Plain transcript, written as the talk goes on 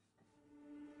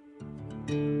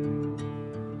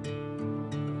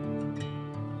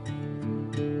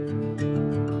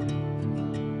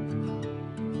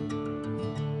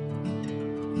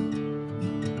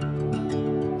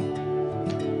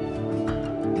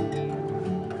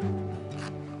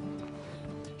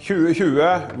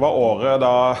2020 var året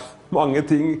da mange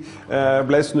ting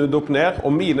ble snudd opp ned,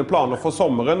 og mine planer for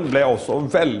sommeren ble også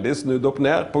veldig snudd opp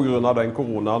ned på grunn av den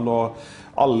koronaen, og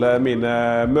alle mine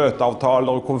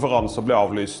møteavtaler og konferanser ble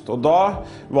avlyst. Og da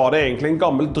var det egentlig en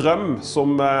gammel drøm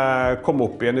som kom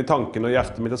opp igjen i tanken og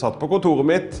hjertet mitt. Jeg satt på kontoret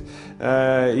mitt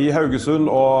i Haugesund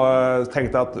og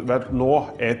tenkte at nå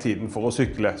er tiden for å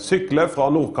sykle. Sykle fra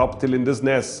Nordkapp til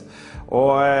Lindesnes.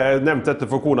 Og jeg nevnte dette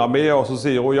for kona mi, og så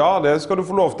sier hun ja, det skal du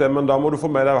få lov til, men da må du få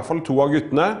med deg i hvert fall 2 av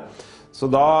guttene. Så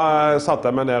da satte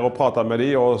jeg meg ned og pratet med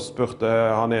de, og spurte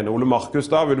han ene, Ole Markus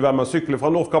da, vil du være med å sykle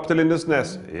fra Nordkapp til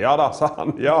Lindesnes? Ja da, sa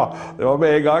han, ja, det var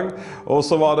med en gang. Og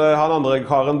så var det han andre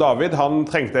karen David, han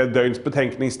trengte et døgns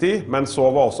betenkningstid, men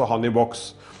så var også han i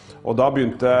boks. Og da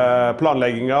begynte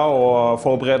planlegginga og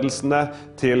forberedelsene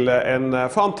til en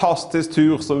fantastisk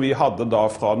tur som vi hadde da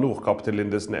fra Nordkapp til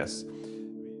Lindesnes.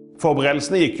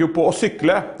 Forberedelsene gikk jo på å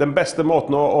sykle. Den beste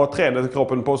måten å trene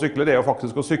kroppen på å sykle, det er jo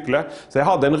faktisk å sykle. Så jeg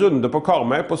hadde en runde på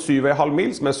Karmøy på 7,5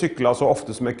 mil, som jeg syklet så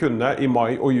ofte som jeg kunne i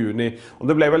mai og juni. Og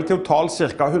det ble vel totalt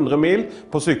ca. 100 mil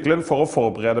på sykkelen for å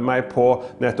forberede meg på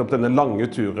nettopp denne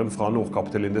lange turen fra Nordkapp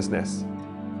til Lindesnes.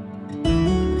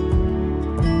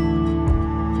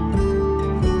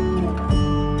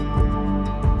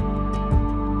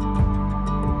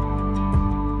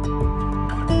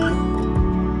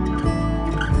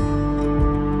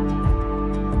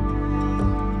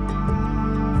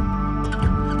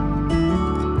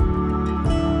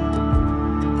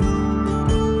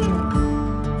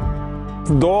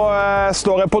 Da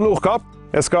står jeg på Nordkapp.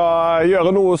 Jeg skal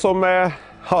gjøre noe som jeg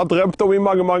har drømt om i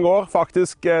mange, mange år,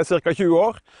 faktisk ca. 20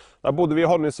 år. Da bodde vi i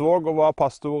Honningsvåg og var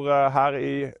pastor her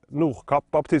i Nordkapp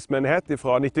baptistmenighet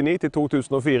fra 1999 til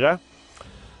 2004.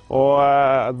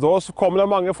 Og da kom det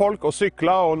mange folk og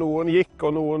syklet, og noen gikk,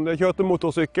 og noen kjørte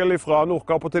motorsykkel fra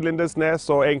Nordkapp til Lindesnes,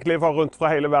 og egentlig var rundt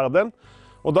fra hele verden.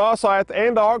 Og da sa jeg at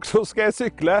en dag så skal jeg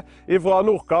sykle fra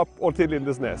Nordkapp og til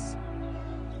Lindesnes.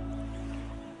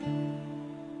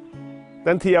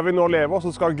 Den tiden vi nå lever,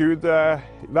 så skal Gud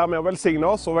være med å velsigne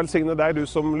oss, og velsigne deg, du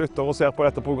som lytter og ser på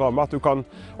dette programmet, at du kan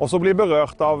også bli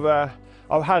berørt av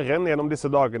Herren gjennom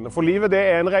disse dagene. For livet, det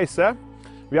er en reise.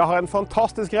 Vi har en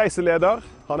fantastisk reiseleder.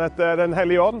 Han heter Den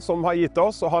Hellige Ånd, som har gitt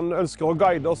oss, og han ønsker å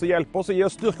guide oss og hjelpe oss og gi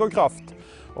oss styrke og kraft.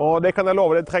 Og det kan jeg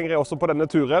love, det trenger jeg også på denne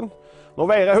turen. Nå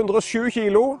veier jeg 107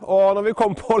 kilo, og når vi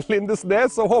kommer på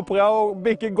Lindesnes, så håper jeg å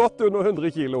bikke godt under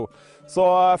 100 kilo. Så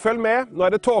følg med. Nå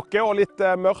er det tåke og litt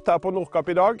mørkt her på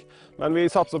Nordkapp i dag, men vi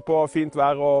satser på fint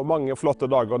vær og mange flotte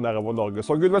dager nedover Norge.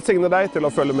 Så Gud velsigne deg til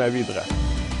å følge med videre.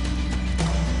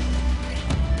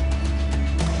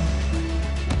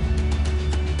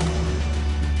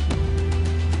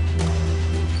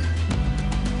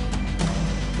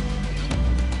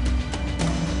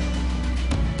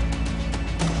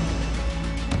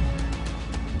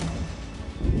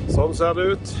 Sånn ser det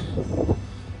ut.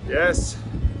 Yes,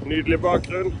 nydelig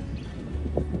bakgrunn.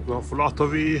 Nå forlater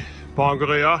vi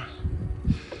Birgerøya.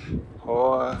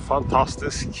 Og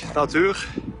fantastisk natur.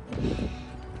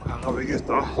 Her har vi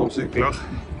gutter som sykler.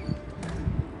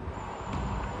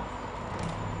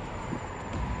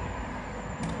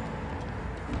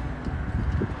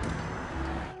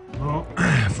 Nå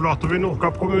forlater vi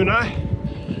Nordkapp kommune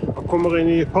og kommer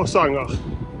inn i Porsanger.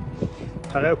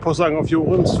 Her er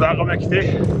Porsangerfjorden, svær og mektig.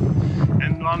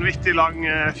 En vanvittig lang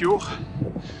fjord.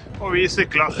 Og vi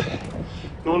sykler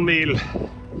noen mil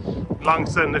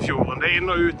langs denne fjorden. Det er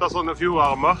inn og ut av sånne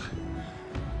fjordarmer.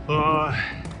 Så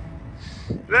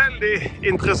veldig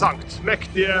interessant.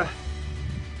 Mektige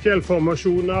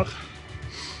fjellformasjoner.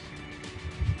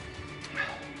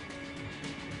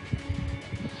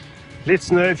 Litt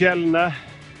snø i fjellene.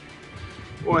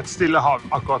 Og et stille hav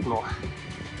akkurat nå.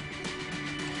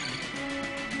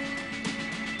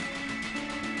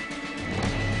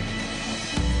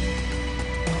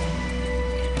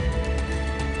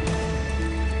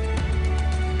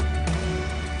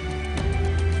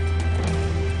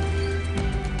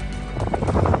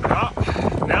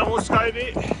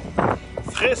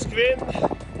 Frisk vind,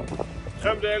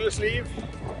 fremdeles liv.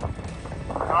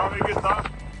 Her har vi gutta.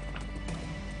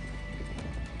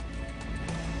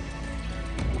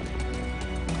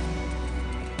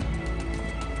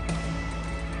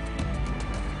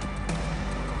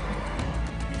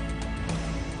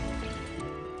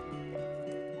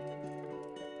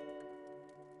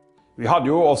 Vi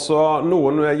hadde jo også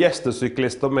noen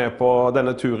gjestesyklister med på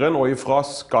denne turen, og fra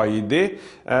Skaidi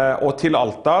og til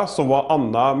Alta så var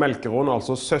Anna Melkeron,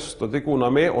 altså søster til kona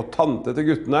mi og tante til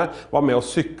guttene, var med å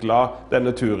sykle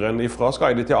denne turen fra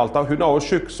Skaidi til Alta. Hun har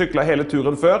jo syklet hele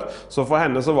turen før, så for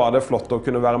henne så var det flott å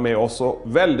kunne være med oss, og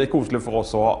veldig koselig for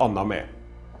oss å ha Anna med.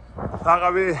 Her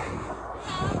har vi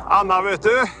Anna, vet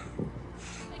du.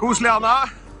 Koselig, Anna.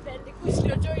 Veldig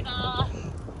koselig å joine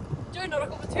dere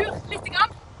på tur, litt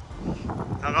grann.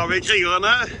 Her har vi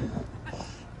krigerne.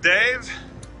 Dave.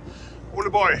 Ole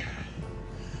Boy.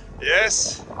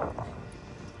 Yes.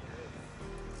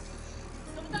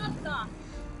 Skal vi til Alta?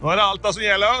 Nå er det Alta som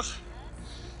gjelder.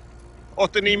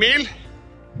 8-9 mil.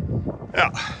 Ja.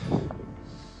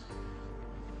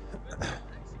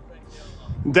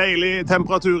 Deilig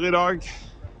temperatur i dag.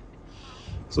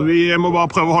 Så vi må bare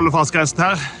prøve å holde fast grensen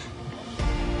her.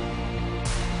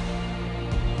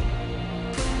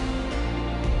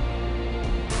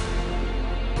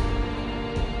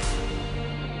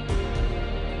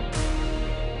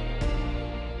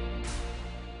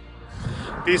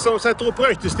 De som setter opp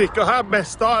brøytestikker her,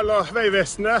 Besta eller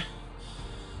Veivestene,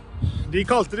 de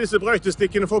kalte disse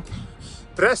brøytestikkene for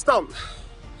prestene.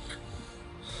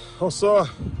 Og så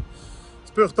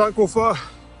spurte han hvorfor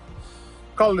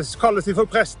kalles de for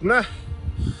prestene.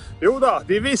 Jo da,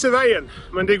 de viser veien,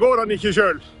 men de går den ikke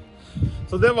selv.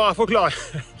 Så det var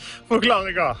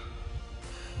forklaringen.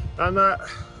 Men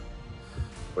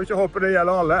får ikke håpe det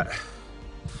gjelder alle.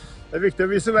 Det er viktig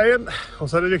å vise veien, og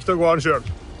så er det viktig å gå den selv.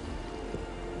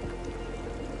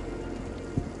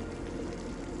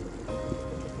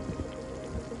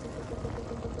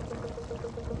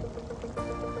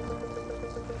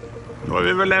 Nå er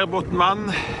vi vel der Bottenvann,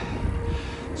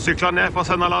 syklet ned fra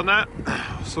Sennalandet,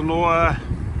 så nå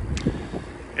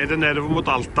er det nedover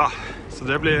mot Alta, så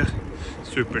det blir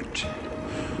supert.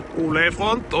 Ole i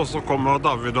front, og så kommer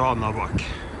David og Anna bak.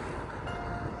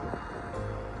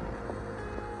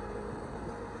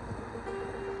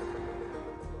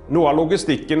 Noe av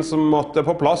logistikken som måtte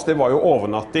på plass, det var jo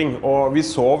overnatting, og vi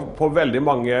sov på veldig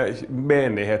mange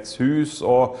menighetshus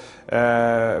og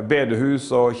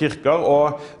bedehus og kirker,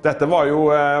 og dette var jo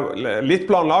litt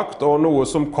planlagt og noe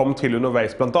som kom til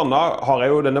underveis. Blant annet har jeg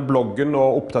jo denne bloggen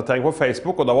og oppdatering på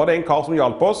Facebook, og da var det en kar som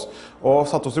hjalp oss og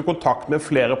satte oss i kontakt med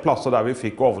flere plasser der vi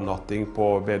fikk overnatting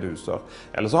på bedehuser.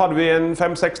 Eller så hadde vi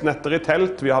 5-6 netter i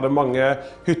telt, vi hadde mange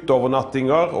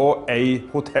hytteovernattinger og ei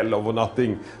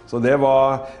hotellovernatting, så det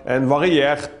var en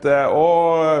variert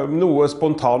og noe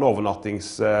spontan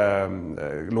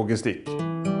overnattingslogistikk.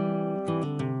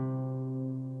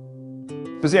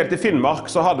 Spesielt i Finnmark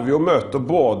så hadde vi jo møter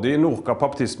både i Nordkapp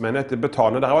baptistmenighet i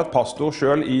Betane, der jeg var et pastor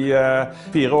selv i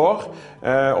 4 år,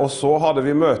 og så hadde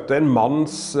vi møte en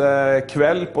manns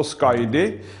kveld på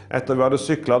Skaidi, etter vi hadde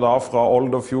syklet da fra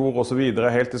Oldofjord og så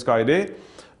videre helt til Skaidi,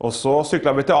 og så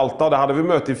syklet vi til Alta, der hadde vi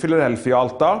møte i Philadelphia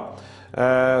Alta,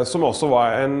 som også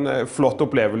var en flott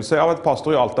opplevelse av et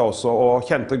pastor i Alta også, og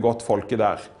kjente godt folket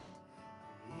der.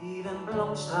 I den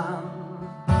blomstran,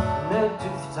 med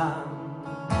duftan,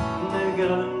 med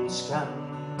grønskan,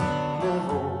 med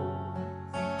vår,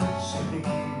 synlig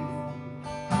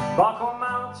bakom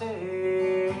alt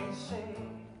jeg ser.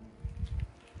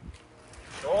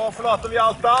 Nå forlater vi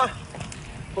Alta,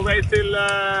 på vei til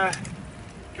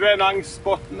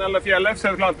Kvænangsbotn eller fjellet,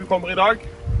 så langt vi kommer i dag.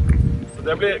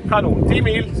 Det blir kanon, 10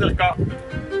 mil cirka.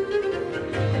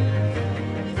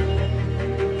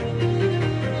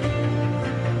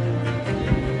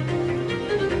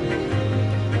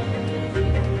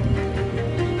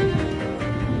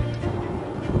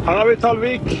 Her har vi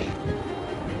Talvik.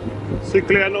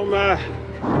 Sykler gjennom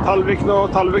Talvik nå,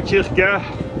 Talvik kirke.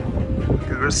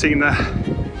 Gud velsigne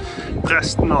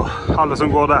presten og alle som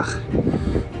går der.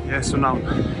 I Jesu navn.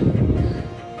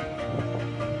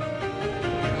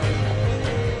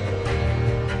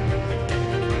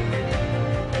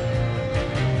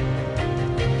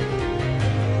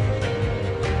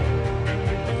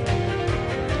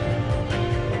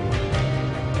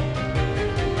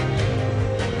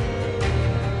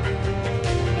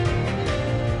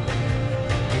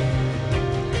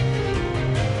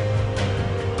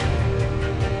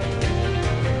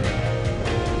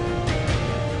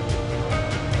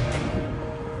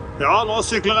 Ja, nå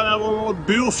sykler jeg ned mot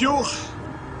Burfjord.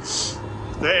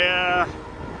 Det er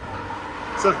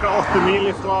cirka 8 mil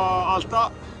fra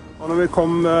Alta. Og når vi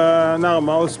kom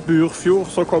nærmere oss Burfjord,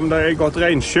 så kom det et godt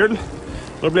regnskyll.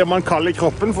 Da blir man kald i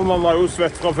kroppen, for man var jo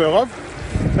svett fra før av.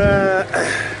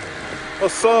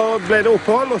 Og så ble det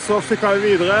opphold, og så syklet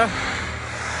vi videre.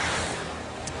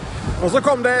 Og så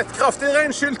kom det et kraftig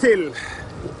regnskyll til.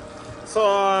 Så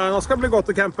nå skal det bli godt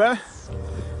å campe.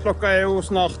 Klokka er jo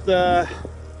snart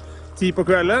 10 på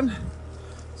kvelden,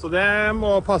 så det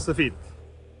må passe fint.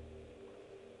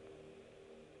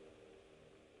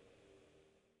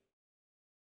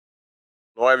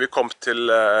 Nå er vi kommet til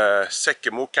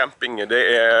Sekkemo camping. Det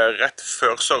er rett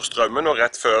før Sørstrømmen og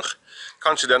rett før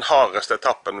kanskje den hardeste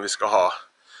etappen vi skal ha.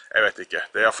 Jeg vet ikke.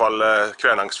 Det er i hvert fall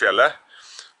Kvænangsfjellet.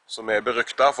 som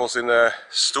beryktet for sine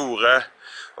store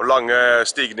og lange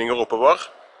stigninger oppover.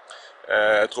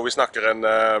 Jeg tror vi snakker en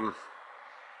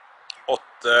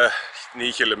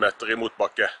 8-9 kilometer i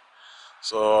motbakke.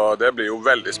 Så det blir jo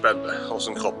veldig spennende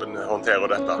hvordan kroppen håndterer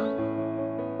dette.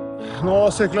 Nå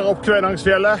sykler jeg opp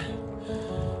Kvænangsfjellet.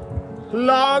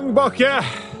 Lang bakke.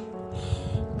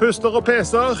 Puster og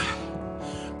peser.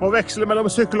 Må veksle mellom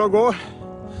sykkel og gå.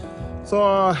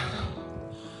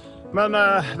 Men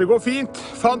det går fint.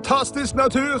 Fantastisk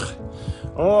natur.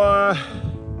 Og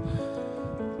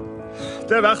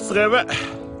det er verdt strevet.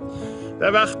 Det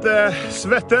er verdt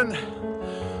svetten.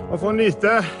 Og få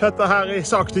nyte dette her i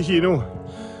sakte kino.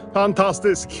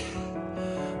 Fantastisk.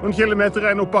 Noen kilometer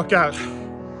er en oppbakke her.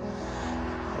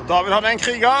 David han er en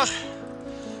kriger.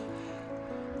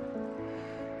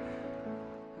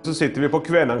 Så sitter vi på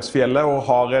Kvænangsfjellet og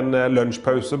har en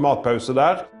lunsjpause, matpause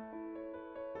der.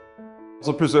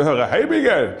 Så plutselig hører jeg, hei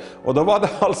Birger! Og da var det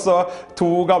altså 2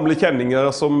 gamle kjenninger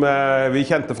som vi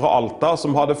kjente fra Alta,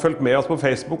 som hadde fulgt med oss på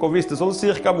Facebook og visste sånn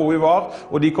cirka hvor vi var,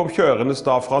 og de kom kjørende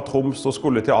da fra Troms og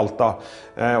skulle til Alta.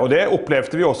 Og det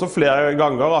opplevde vi også flere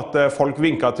ganger, at folk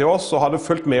vinket til oss og hadde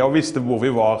fulgt med og visste hvor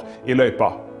vi var i løypa.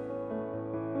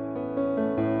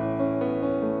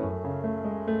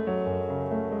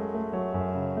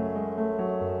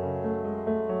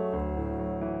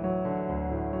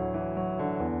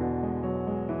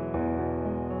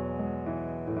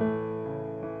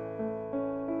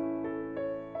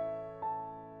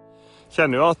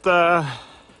 Kjenner jo at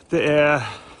det er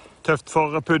tøft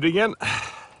for puddingen,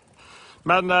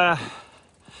 men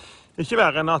ikke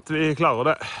verre enn at vi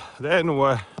klarer det. Det er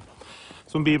noe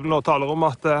som Bibelen nå taler om,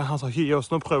 at han skal ikke gi oss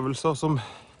noen prøvelser som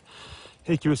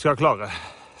ikke vi skal klare.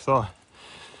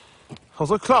 Og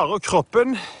så klarer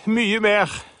kroppen mye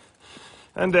mer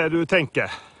enn det du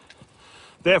tenker.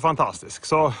 Det er fantastisk.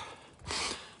 Så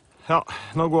ja,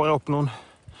 nå går jeg opp noen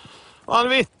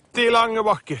vanvittig lange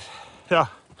bakker.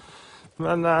 Ja.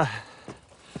 Men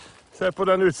se på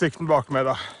den utsikten bak meg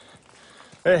da.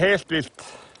 Det er helt vilt.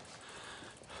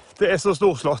 Det er så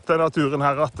storslått, den naturen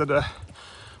her, at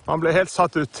man blir helt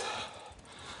satt ut.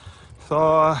 Så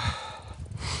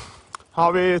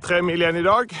har vi 3 mil igjen i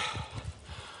dag.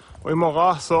 Og i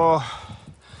morgen så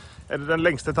er det den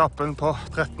lengste etappen på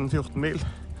 13-14 mil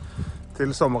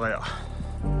til Sommerøya.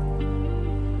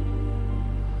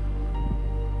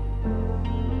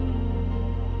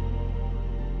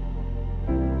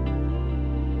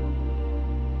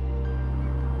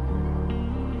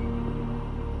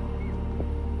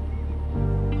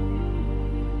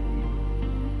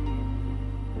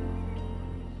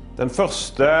 Den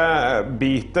første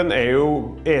biten er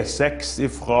jo E6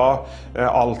 fra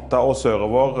Alta og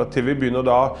sørover, til vi begynner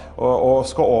da å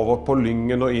skal over på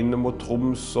Lyngen og inn mot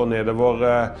Troms og nedover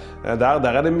der.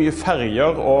 Der er det mye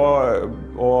ferger,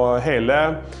 og hele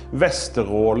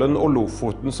Vesterålen og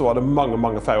Lofoten så var det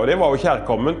mange ferger. Det var jo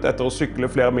kjærkomment etter å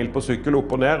sykle flere mil på sykkel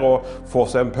opp og ned og få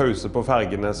seg en pause på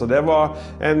fergene. Så det var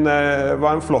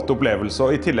en flott opplevelse,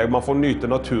 og i tillegg man får nyte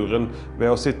naturen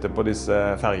ved å sitte på disse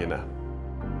fergene.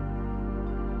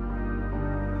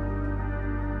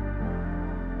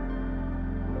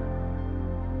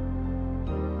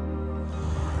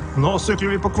 Nå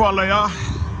sykler vi på Kvaløya.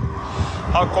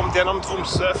 Har kommet gjennom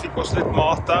Tromsø, fikk oss litt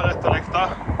mat der etter økta.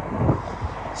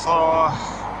 Så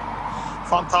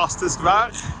fantastisk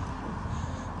vær.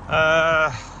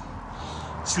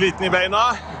 Sliten i beina.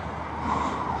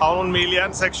 Har noen mil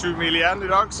igjen, 6-7 mil igjen i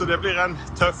dag, så det blir en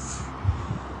tøff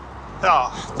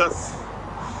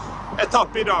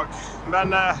etappe i dag.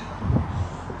 Men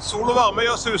sol og varme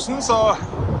gjør susen, så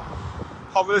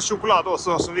har vi sjokolade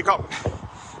også som vi kan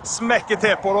smekke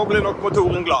til på, da blir nok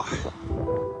motoren glad.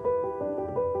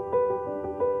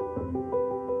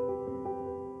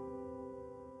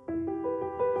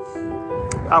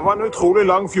 Det var en utrolig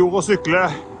lang fjord å sykle.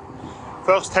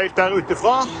 Først helt der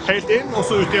utifra, helt inn, og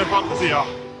så ut igjen på andre siden.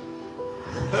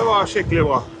 Det var skikkelig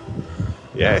bra.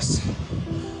 Yes.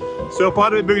 Sørpå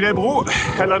hadde vi bygd en bro,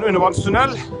 eller en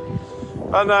undervannstunnel.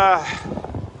 Men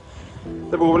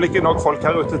det bor vel ikke nok folk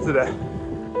her ute til det.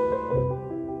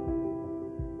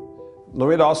 Når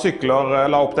vi da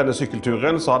la opp denne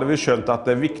sykkelturen, så hadde vi skjønt at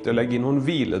det er viktig å legge inn noen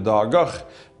hviledager.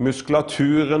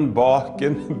 Muskulaturen,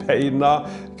 baken, beina,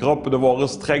 kroppene våre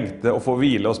trengte å få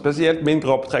hvile, og spesielt min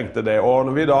kropp trengte det. Og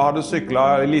når vi da hadde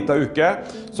syklet en liten uke,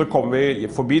 så kom vi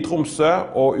forbi Tromsø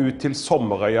og ut til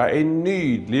Sommerøya, en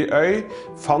nydelig øy,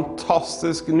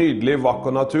 fantastisk nydelig,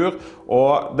 vakker natur.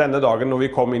 Og denne dagen når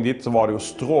vi kom inn dit, så var det jo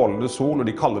strålende sol, og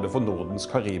de kaller det for Nordens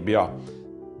Karibia.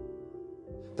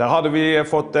 Der hadde vi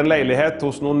fått en leilighet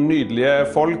hos noen nydelige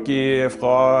folk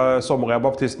fra Sommerøya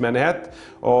baptistmenighet,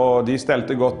 og de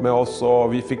stelte godt med oss, og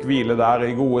vi fikk hvile der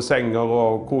i gode senger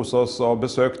og kose oss og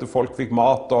besøkte folk, fikk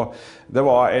mat, og det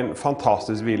var en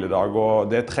fantastisk hviledag,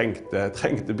 og det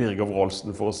trengte Birger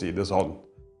Wroldsen, for å si det sånn.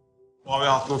 Nå har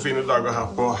vi hatt noen fine dager her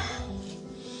på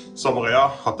Sommerøya,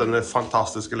 hatt denne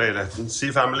fantastiske leiligheten.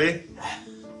 Sea Family,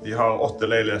 de har 8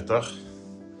 leiligheter,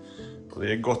 og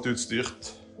de er godt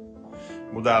utstyrt.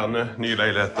 Moderne, nye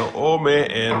leiligheter, og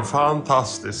med en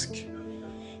fantastisk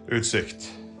utsikt.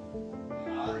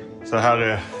 Så her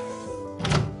er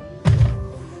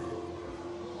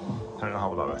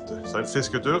havna, vet du. Så en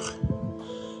fisketur.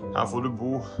 Her får du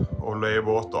bo og leie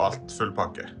båt og alt full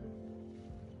pakke.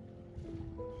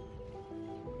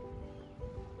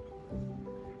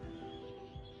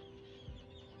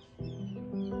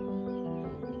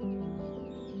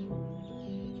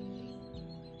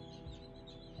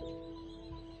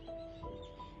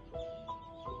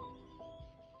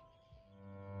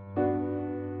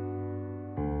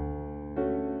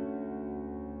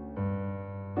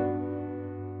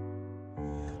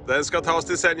 Den skal ta oss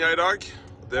til Senja i dag.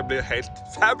 Det blir helt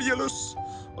fabulous.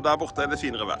 Og der borte er det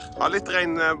finere vær. Har litt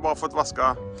regn, bare fått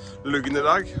vasket luggen i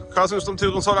dag. Hva synes du om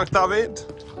turen så langt, David?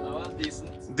 Det var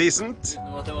decent. Decent?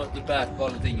 Nå måtte jeg måtte bære på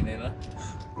alle tingene dine.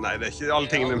 Nei, det er ikke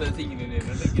alle tingene. Alle tingene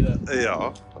dine ligger der. Ja,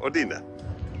 og dine.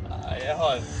 Nei, jeg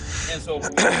har en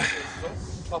sovepose.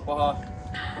 Pappa har...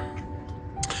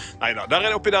 Neida, der er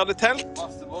det oppi der det telt.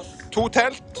 Masterboss. 2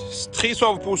 telt, 3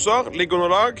 soveposer,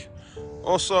 liggeunderlag.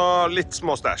 Og så litt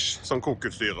små stæsj, sånn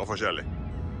kokeutstyr og forskjellig.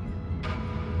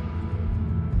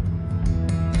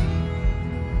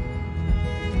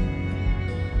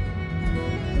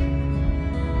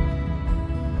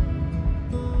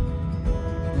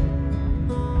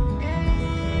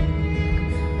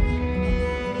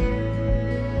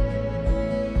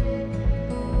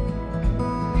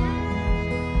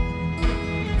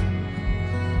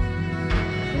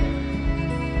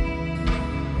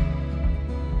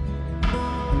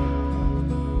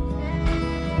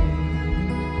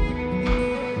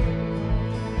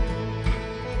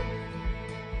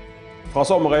 Fra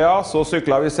Sommerøya så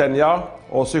syklet vi Senja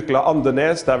og syklet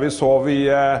Andenes, der vi sov i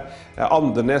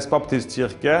Andenes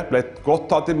baptistkirke. Ble godt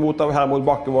tatt imot av Hermod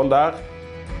Bakkevold der.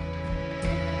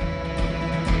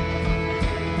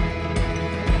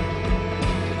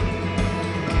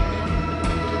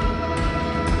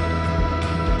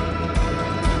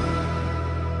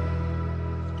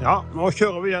 Ja, nå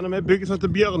kjører vi gjennom et bygg som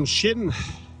heter Bjørnskinn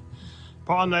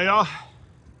på Andøya.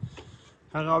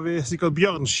 Her har vi sikkert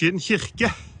Bjørnskinn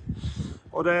kirke.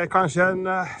 Og det er kanskje en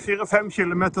 4-5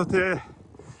 kilometer til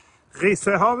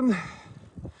Risøyhavn.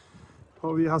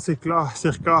 Og vi har syklet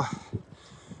ca.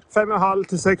 5,5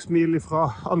 til 6 mil fra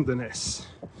Andenes.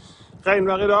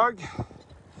 Regnvær i dag.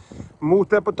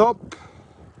 Mot er på topp.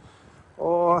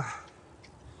 Og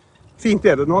fint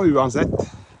er det nå uansett.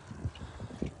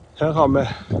 Her har vi,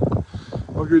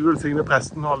 og Gud velsigne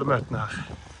presten og alle møtene her.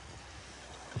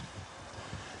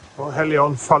 Og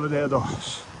Helligånd faller ned og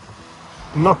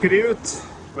knocker de ut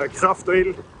med kraft og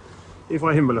ild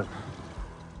ifra himmelen.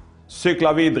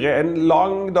 Syklet videre en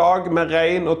lang dag med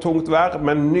regn og tungt vær,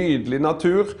 men nydelig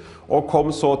natur, og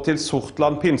kom så til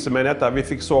Sortland pinsemenighet, der vi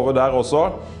fikk sove der også.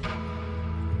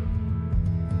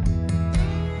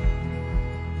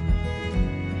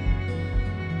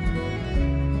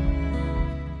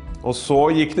 Og så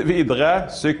gikk det videre,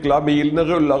 syklet bilene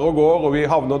ruller og går, og vi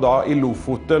havner da i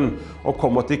Lofoten og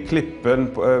kommer til Klippen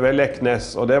ved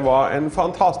Leknes. Og det var en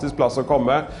fantastisk plass å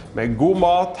komme, med god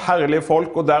mat, herlige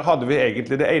folk, og der hadde vi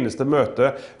egentlig det eneste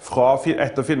møtet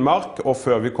etter Finnmark, og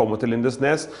før vi kommer til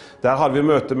Lindesnes. Der hadde vi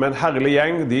møte med en herlig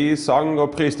gjeng, de sang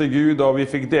og priste Gud, og vi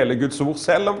fikk dele Guds ord.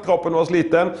 Selv om kroppen var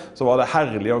sliten, så var det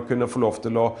herlig å kunne få lov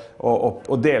til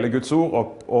å dele Guds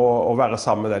ord og være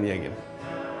sammen med den gjengen.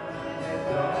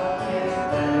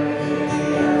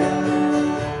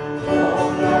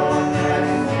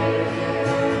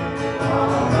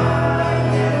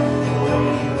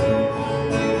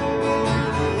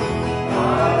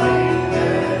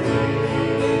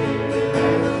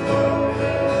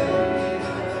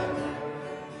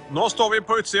 Nå står vi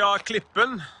på utsida av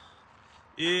Klippen.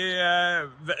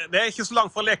 Det er ikke så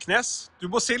langt fra Leknes. Du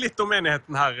må si litt om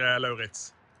menigheten her,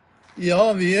 Lauritz. Ja,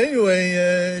 vi er jo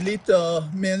en liten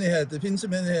menighet, en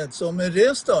pinsemenighet, som er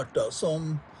restartet,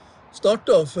 som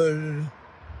startet for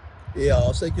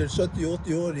sikkert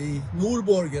 70-80 år i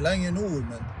Nordborge, lenger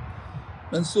nord.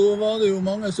 Men så var det jo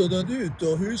mange som døde ut,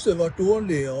 og huset var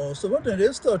dårlig, og så ble det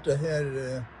restartet her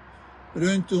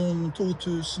rundt om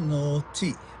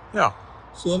 2010. Ja.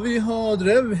 Så vi har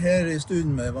drevet her en stund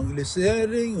med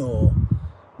evangelisering og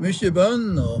mye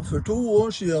bønn, og for 2 år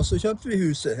siden så kjøpte vi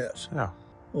huset her. Ja.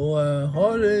 Og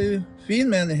har en fin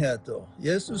menighet, og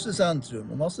Jesus i sentrum,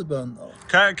 og masse bønn.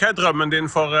 Hva er drømmen din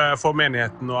for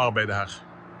menigheten og arbeidet her?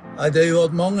 Nei, det er jo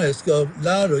at mange skal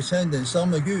lære å kjenne den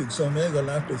samme Gud som jeg har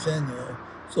lært å kjenne,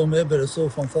 og som er bare så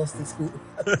fantastisk god.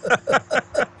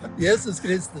 Jesus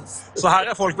Kristus. Så her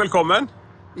er folk velkommen?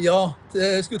 Ja,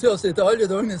 jeg skulle til å si til alle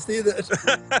døgnets tider.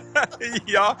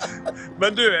 Ja,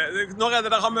 men du, når er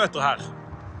det dere har møter her?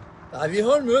 Nei, vi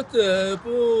har møte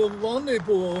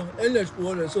ellers på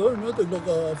året, så har vi møte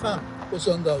klokka 5 på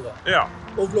søndager. Ja.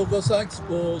 Og klokka 6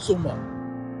 på sommeren.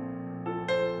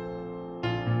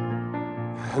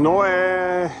 Nå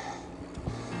er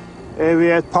vi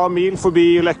et par mil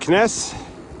forbi Leknes.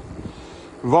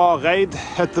 Vareid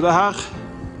heter det her.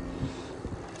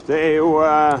 Det er jo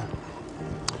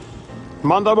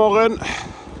mandag morgen.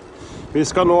 Vi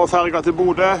skal nå ferga til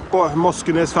Bodø på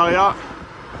Moskenesferja.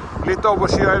 Litt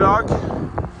overskyet i dag.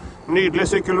 Nydelig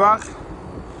sykkelvær.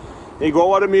 I går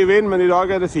var det mye vind, men i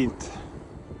dag er det fint.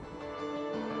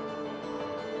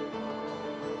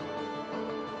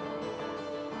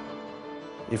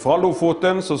 Fra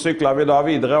Lofoten så syklet vi da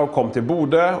videre og kom til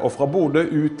Bodø, og fra Bodø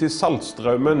ut til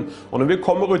Saltstraumen. Og når vi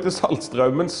kommer ut til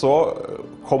Saltstraumen så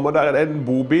kommer der en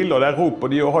bobil, og der roper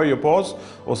de og høyer på oss.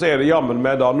 Og så er det jammen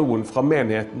med da noen fra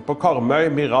menigheten på Karmøy,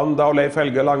 Miranda og Leif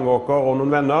Helge Langåker og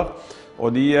noen venner.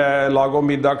 Og de lager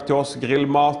middag til oss,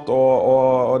 grillmat,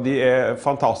 og de er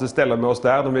fantastisk steller med oss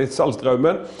der når vi er i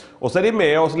Saltstraumen. Og så er de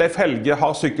med oss, Leif Helge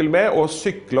har sykkel med, og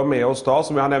sykler med oss da,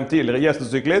 som jeg har nevnt tidligere,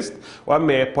 gjestesyklist, og er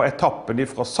med på etappen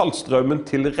fra Saltstraumen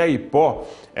til Reipå.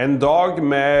 En dag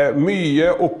med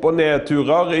mye opp- og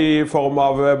nedturer i form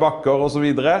av bakker og så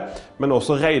videre, men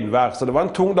også regnvær. Så det var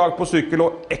en tung dag på sykkel,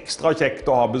 og ekstra kjekt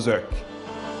å ha besøk.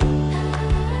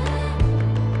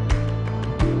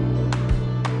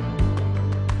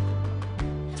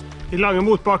 I lange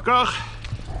motbakker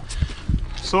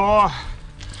så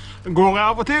går jeg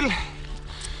av og til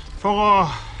for å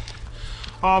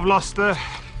avlaste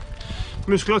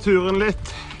muskulaturen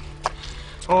litt.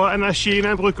 Og energien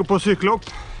jeg bruker på å sykle opp,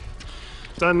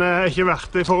 den er ikke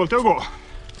verdt det i forhold til å gå.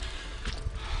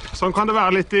 Sånn kan det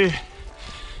være litt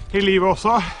i livet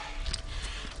også.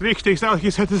 Det viktigste er å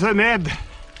ikke sette seg ned.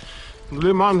 Nå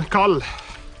blir man kald.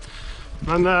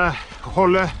 Men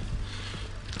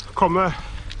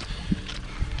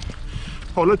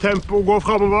holde tempo, gå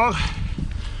fremover,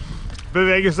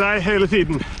 bevege seg hele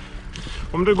tiden.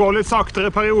 Om det går litt saktere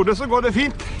i perioder, så går det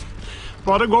fint.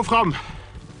 Bare det går frem.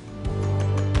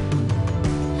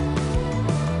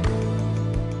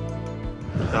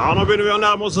 Ja, nå begynner vi å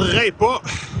nærme oss Reipå.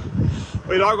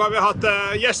 Og i dag har vi hatt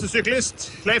gjestesyklist,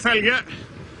 Leif Helge.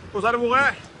 Hvordan har det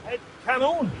vært?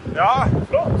 Kanon! Ja.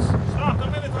 Flott!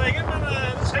 Starter med litt regn, men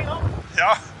det svinger om.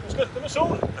 Ja. Og slutter med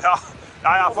sol. Ja,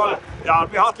 i hvert fall. Ja,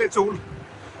 vi har hatt litt sol.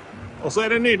 Og så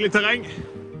er det nydelig terreng.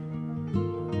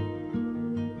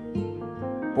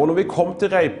 Og når vi kom til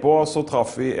Reipå så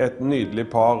traff vi et nydelig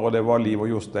par, og det var Liv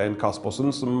og Jostein Kaspersen,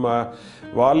 som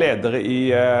var ledere i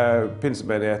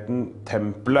pinsemenigheten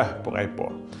Tempelet på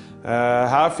Reipå.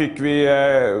 Her fikk vi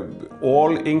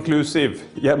all inclusive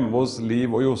hjemme hos Liv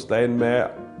og Jostein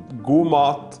med god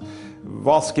mat,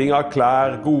 vasking av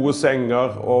klær, gode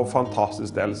senger og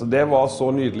fantastisk stell. Så det var så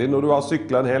nydelig. Når du har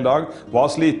syklet en hel dag, var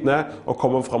slitne og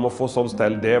kommer frem og får sånn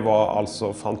stell, det var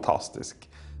altså fantastisk.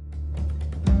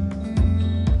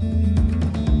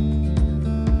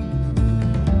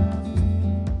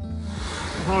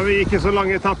 Nå har vi ikke så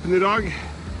lange etappen i dag.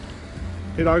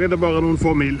 I dag er det bare noen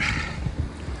få mil.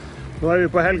 Nå er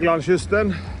vi på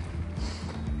Helgelandskysten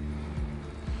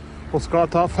og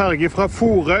skal ta ferge fra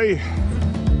Forøy.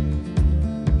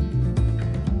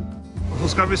 Så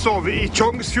skal vi sove i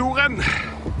Tjongsfjorden,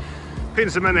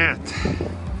 pinsemenighet.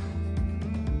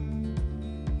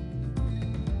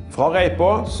 Fra Reipå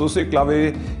så syklet vi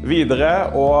videre,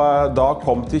 og da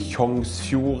kom til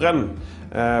Tjongsfjorden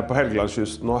på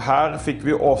Helgelandskysten. Og her fikk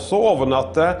vi også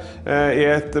overnatte i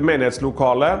et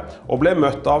menighetslokale og ble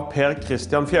møtt av Per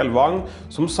Christian Fjellvang,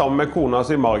 som sammen med kona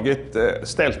si Margit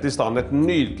stelte i stand et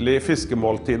nydelig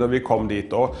fiskemåltid da vi kom dit.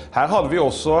 Og her hadde vi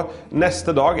også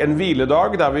neste dag en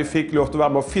hviledag der vi fikk lov til å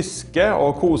være med å fiske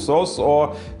og kose oss.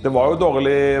 Og det var jo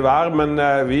dårlig vær, men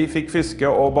vi fikk fiske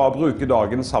og bare bruke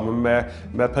dagen sammen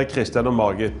med Per Christian og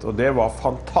Margit. Og det var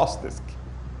fantastisk.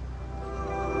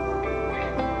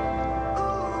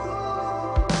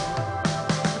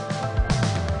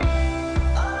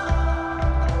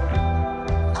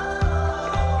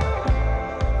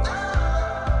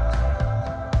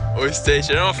 Oi,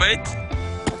 station var feit.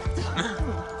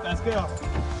 Den skal jeg ha.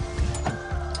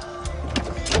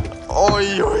 Oi,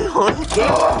 oi, oi. Du,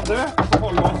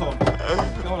 holder den sånn.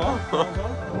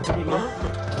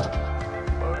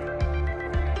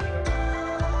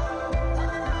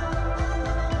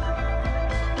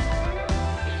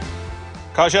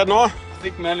 Hva har skjedd nå?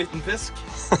 Fikk med en liten fisk.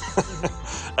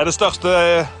 Det største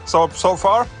so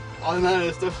far? Ja, den her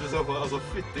det største så far, altså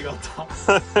fytti gata.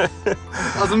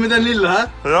 Altså med den lille her.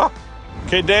 Ja.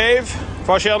 Ok, Dave,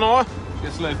 hva skjer nå?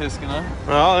 Skal slå I fisken her.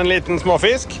 Ja, en liten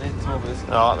småfisk. Litt småfisk.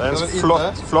 Ja, det en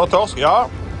flott torsk, ja.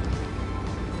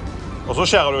 Og så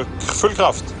skjærer du full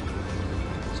kraft.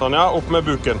 Sånn ja, opp med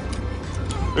buken.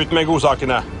 Ut med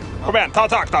godsakene. Kom igjen, ta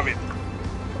tak, David.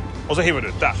 Og så hiver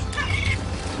du ut der.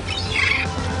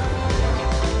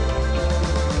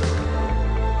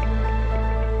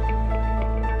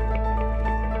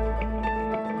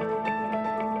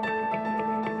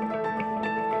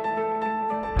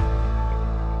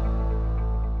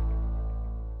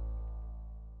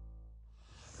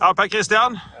 Ja, Per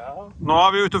Kristian, nå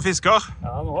vi ute og fisker.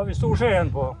 Ja, nå har vi storsjøen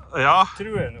på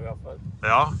truen I hvert fall.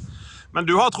 Ja, men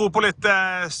du har tro på litt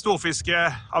storfiske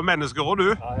av mennesker, og du?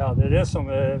 Ja, det det som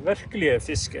virkelige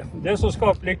fiske. Det som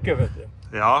skaper lykke, vet du.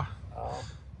 Ja.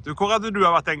 Du, hvor du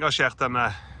har vært engasjert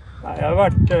denne? Jeg har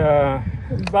vært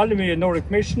veldig mye I Nordic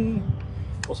Mission,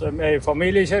 og så med I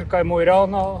familiekirka I Mo I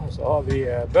Rana, og så har vi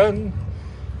bønn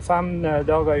 5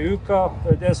 dager I uka.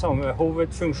 Det det som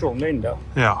hovedfunksjonen min da.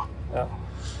 Ja.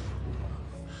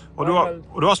 Og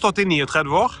du har stått I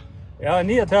 39 år? Ja,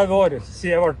 39 år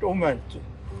siden jeg ble omvendt.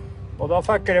 Og da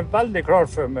fikk jeg det veldig klart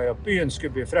for meg at byen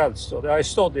skulle bli frelst, og det har jeg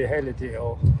stått I hele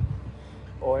tiden.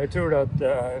 Og jeg tror at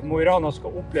Mo I Rana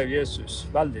skal oppleve Jesus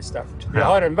veldig sterkt. Vi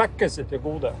har en vekkelse til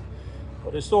gode. Og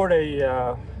det står det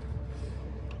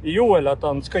I Joel at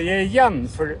han skal gi igjen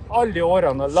for alle de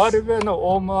årene av larven og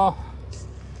åma.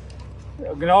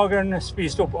 Gnageren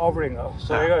spiste opp avlinger.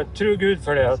 Så jeg tror Gud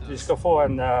for det at vi skal få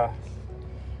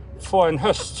en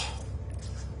høst.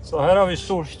 Så her har vi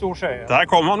stor skje. Der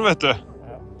kommer han, vet du.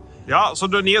 Ja, så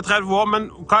du 39 år, men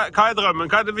hva drømmen?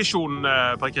 Hva det visjonen,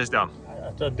 Per Kristian?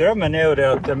 Drømmen jo det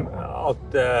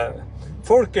at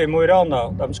folket I Mo I Rana,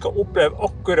 de skal oppleve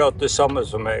akkurat det samme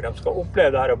som meg. De skal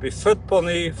oppleve det her å bli født på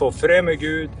ny, få fred med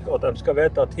Gud, og de skal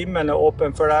vite at himmelen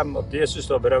åpen for dem, at Jesus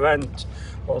står bare vent.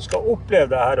 Og de skal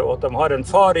oppleve det her, og at de har en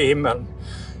far I himmelen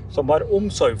som har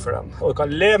omsorg for dem, og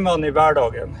kan leve med han I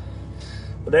hverdagen.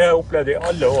 Og det har jeg opplevd I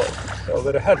alle år. Det har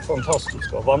vært helt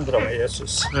fantastisk å vandre med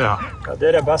Jesus. Ja,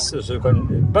 det det beste som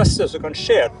kan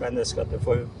skje et menneske, at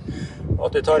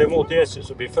det tar imot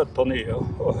Jesus og blir født på ny,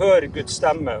 og hører Guds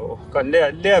stemme, og kan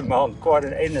leve med han hver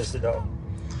den eneste dag.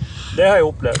 Det har jeg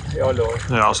opplevd I alle år.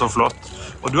 Ja, så flott.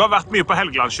 Og du har vært mye på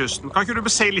Helgelandskysten. Kan ikke du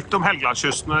si litt om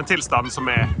Helgelandskysten og den tilstanden som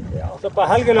Ja, altså på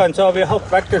Helgeland så har vi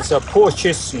hatt vekkelser på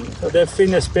kysten, og det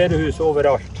finnes bedehus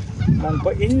overalt. Men på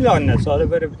innlandet så har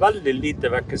det vært veldig lite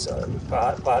vekkelser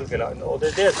på Helgeland, og det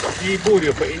det vi bor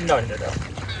jo på innlandet da.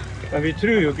 Men vi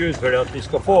tror jo Gud for det at vi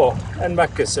skal få en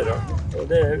vekkelse da. Og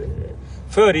det,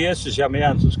 før Jesus kommer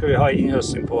igjen så skal vi ha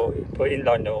innhøsting på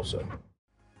innlandet også.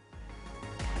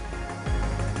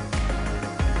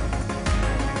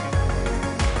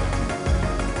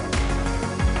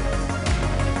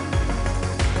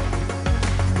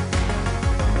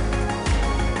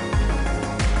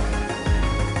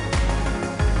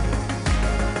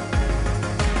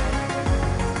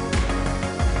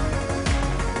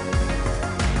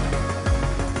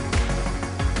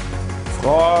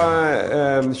 Fra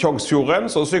Tjongsfjorden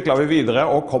så syklet vi videre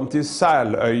og kom til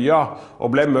Sæløya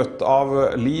og ble møtt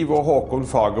av Liv og Håkon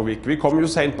Fagervik. Vi kom jo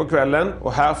sent på kvelden,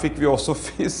 og her fikk vi også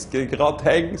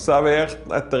fiskegrateng servert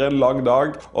etter en lang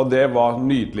dag, og det var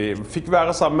nydelig. Vi fikk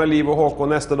være sammen med Liv og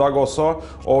Håkon neste dag også,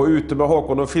 og ute med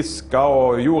Håkon og fiska,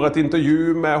 og gjorde et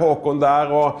intervju med Håkon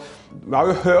der, og vi har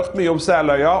jo hørt mye om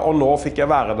Sæløya, og nå fikk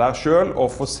jeg være der selv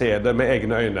og få se det med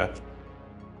egne øyne.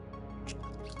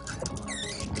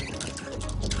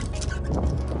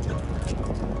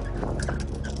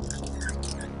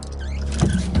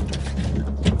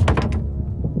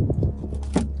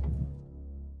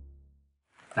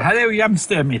 Dette jo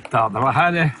hjemstedet mitt da. Det var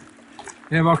her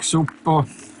jeg vokste opp og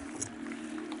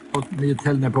mye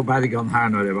til ned på bergene her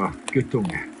når jeg var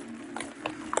guttunge.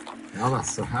 Ja da,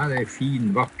 så her en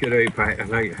fin, vakker øy på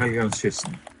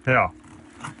Helgelandskysten. Ja.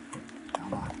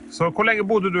 Så hvor lenge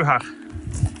bodde du her?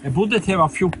 Jeg bodde til jeg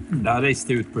var 14, da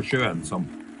reiste jeg ut på sjøen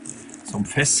som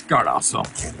fisker da, så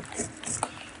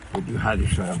bodde jeg her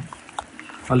I sjøen.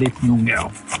 Var liten unge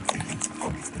og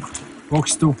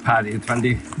vokste opp her I et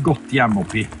veldig godt hjem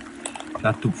oppi,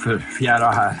 rett opp for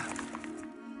fjæra her.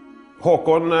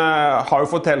 Håkon har jo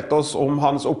fortalt oss om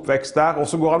hans oppvekst der, og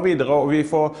så går han videre, og vi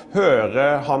får høre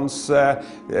hans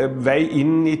vei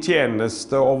inn i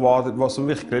tjeneste, og hva som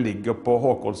virkelig ligger på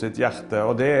Håkon sitt hjerte.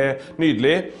 Og det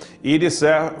nydelig i disse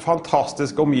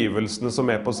fantastiske omgivelsene som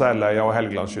på Seløya og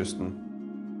Helgelandskysten.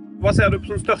 Hva ser du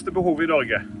på som største behov i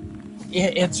Norge?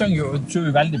 Jeg tror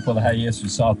veldig på det her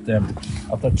Jesus sa, at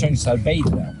det trengs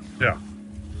arbeidere. Ja.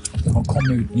 Det må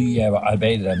komme ut nye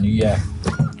arbeidere, nye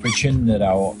forkynnere,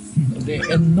 og det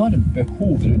enormt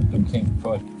behov rundt omkring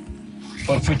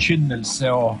for forkynnelse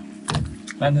og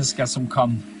mennesker som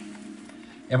kan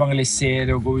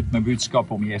evangelisere og gå ut med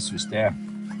budskap om Jesus.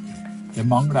 Det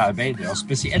mangler arbeidere, og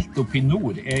spesielt oppe i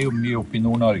nord, jo mye oppe i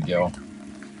Nord-Norge, og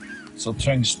så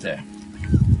trengs det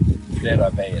flere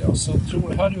arbeidere. Og så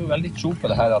har jeg jo veldig tro på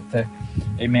det her, at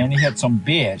en menighet som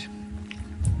ber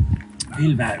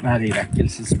vil være i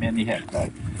vekkelsesmenighet,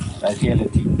 der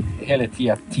hele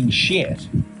tiden ting skjer,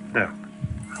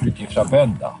 ut ifra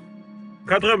bønn da.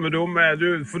 Hva drømmer du om?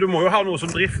 For du må jo ha noe som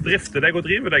drifter deg og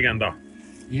driver deg enda.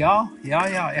 Ja.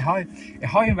 Jeg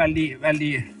har jo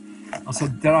veldig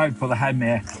drive på det her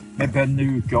med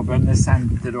bønneuke og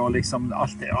bønnesenter og liksom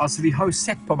alt det. Altså, vi har jo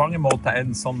sett på mange måter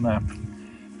en sånn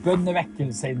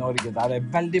bønnevekkelse i Norge, der det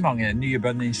veldig mange nye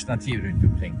bønneinitiativ rundt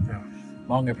omkring.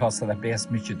 Mange plasser der bes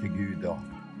mye til Gud,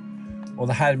 og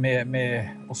det her med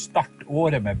å starte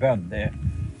året med bønn, det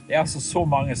altså så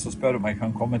mange som spør om jeg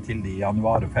kan komme til i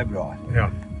januar og februar,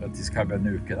 for at de skal ha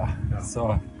bønneuke da.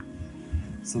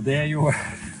 Så det jo...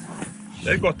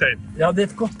 Det et godt tegn. Ja, det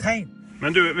et godt tegn.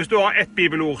 Men du, hvis du har ett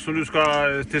bibelord som du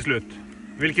skal til slutt,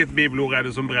 hvilket bibelord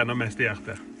det som brenner mest i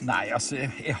hjertet? Nei, altså,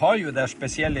 jeg har jo det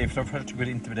spesielle fra 1.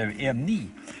 Korinterbrev 1,9,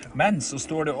 men så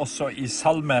står det også i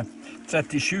Salme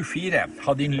 37,4,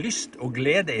 «Ha din lyst og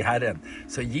glede i Herren,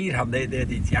 så gir han deg det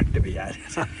ditt hjerte begjær».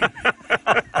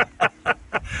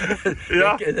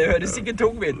 Det høres ikke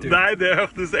tungvint ut. Nei, det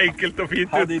hørtes enkelt og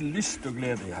fint ut. Ha din lyst og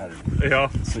glede i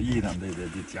Herren, så gir han deg det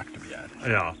ditt hjerte begjær.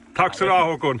 Ja, takk skal du ha,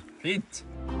 Håkon. Fint.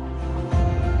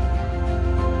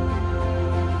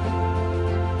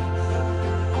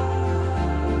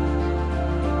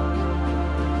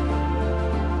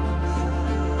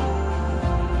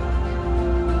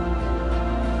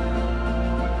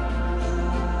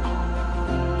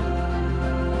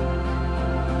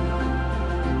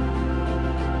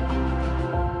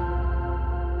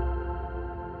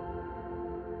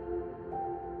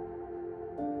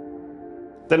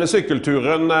 Denne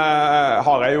sykkelturen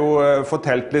har jeg jo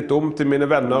fortalt litt om til mine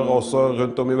venner også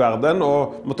rundt om i verden,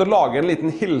 og måtte lage en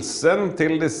liten hilsen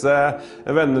til disse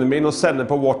vennene mine og sende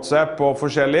på WhatsApp og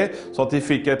forskjellig, så at de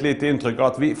fikk et lite inntrykk av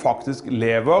at vi faktisk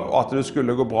lever, og at det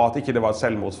skulle gå bra, at ikke det var et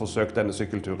selvmordsforsøk denne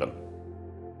sykkelturen.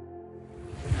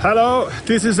 Hello,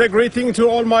 this is a greeting to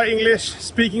all my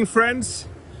English-speaking friends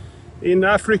in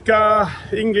Africa,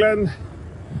 England,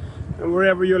 and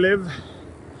wherever you live.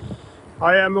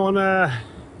 I am on a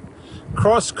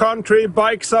cross-country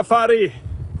bike safari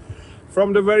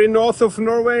from the very north of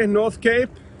Norway, North Cape,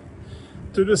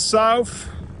 to the south,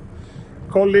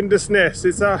 called Lindesnes.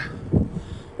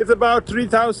 It's about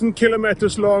 3,000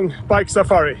 kilometers long bike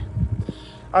safari.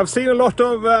 I've seen a lot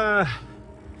of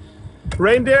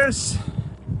reindeers.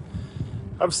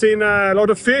 I've seen a lot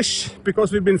of fish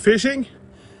because we've been fishing.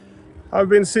 I've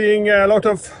been seeing a lot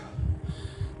of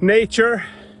nature.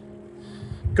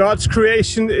 God's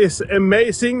creation is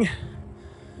amazing.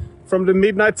 From the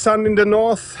midnight sun in the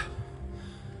north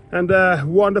and the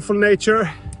wonderful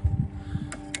nature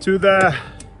to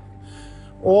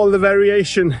all the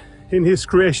variation in his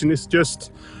creation is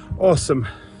just awesome.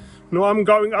 Now I'm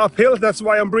going uphill, that's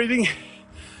why I'm breathing,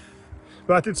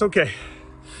 but it's okay.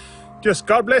 Just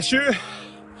God bless you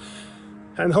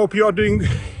and hope you are doing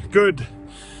good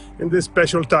in this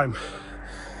special time.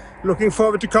 Looking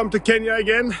forward to come to Kenya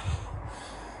again.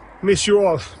 Miss you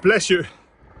all. Bless you.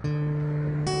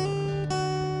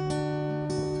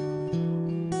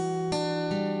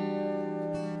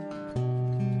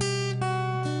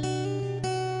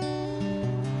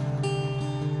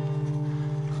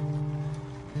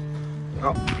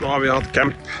 Ja, nå har vi hatt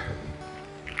camp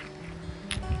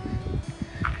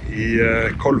i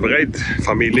Kolvereid,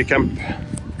 familiecamp.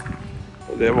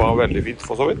 Og det var veldig fint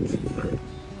for så vidt.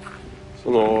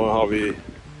 Så nå har vi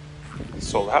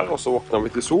sovet her, og så våkner vi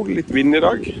til sol. Litt vind i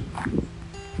dag.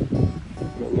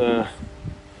 Men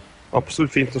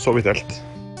absolutt fint å sove i telt.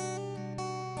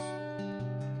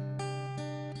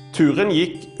 Turen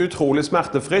gikk utrolig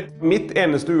smertefritt. Mitt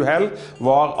eneste uhell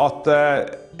var at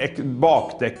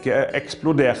bakdekket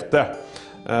eksploderte.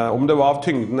 Om det var av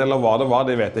tyngden eller hva det var,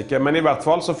 det vet jeg ikke. Men i hvert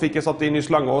fall så fikk jeg satt inn i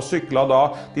slange og syklet da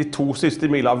de 2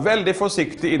 siste milene veldig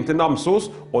forsiktig inn til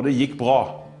Namsos, og det gikk bra.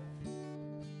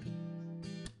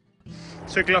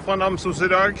 Syklet fra Namsos I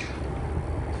dag.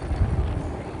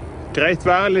 Greit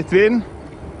vær, litt vind.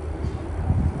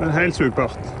 Men helt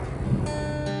supert.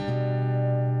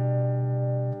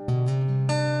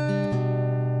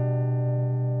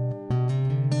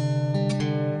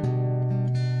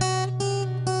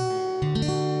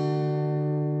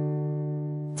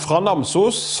 Fra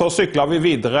Namsos så syklet vi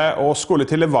videre og skulle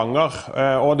til Levanger,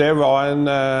 og det var en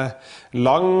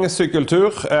lang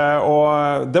sykkeltur,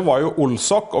 og det var jo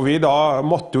Olsok, og vi da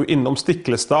måtte jo innom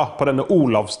Stiklestad på denne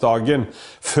Olavsdagen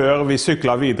før vi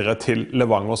syklet videre til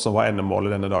Levanger, som var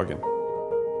endemålet denne dagen.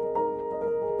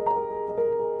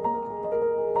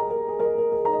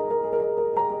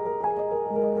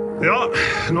 Ja,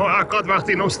 nå har jeg akkurat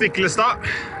vært innom Stiklestad.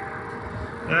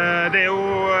 Det jo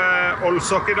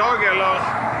Olsok I dag, eller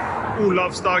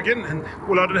Olavsdagen.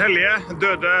 Olav den Hellige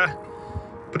døde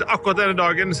på akkurat denne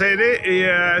dagen, sier de, I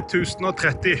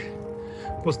 1030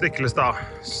 på Stiklestad.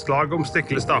 Slag om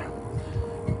Stiklestad.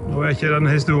 Nå ikke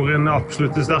denne historien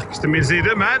absolutt det sterkeste min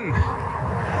side, men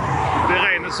det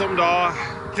regnes som da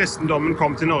kristendommen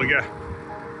kom til Norge.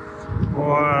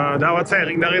 Og det har vært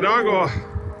feiring der I dag, og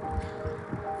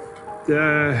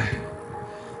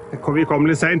vi kom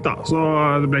litt sent da, så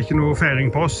det ble ikke noe feiring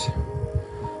på oss.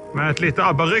 Men et lite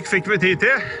abberykk fikk vi tid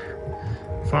til.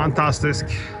 Fantastisk.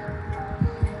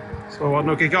 Så var det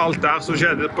nok ikke alt der som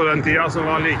skjedde på den tida som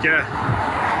var like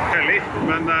hellig,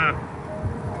 men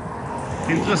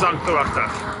interessant å være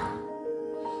der.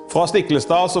 Fra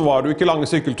Stiklestad så var det jo ikke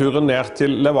lange sykkelturen ned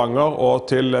til Levanger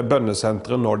og til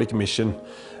bønnesenteret Nordic Mission.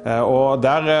 Og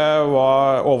der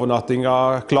var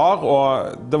overnattinga klar,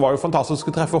 og det var jo fantastisk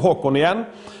å treffe Håkon igjen.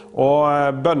 Og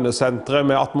bønnesenteret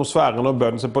med atmosfæren og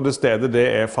bønnen på det stedet,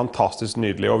 det fantastisk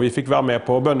nydelig. Og vi fikk være med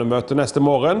på bønnemøte neste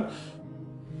morgen.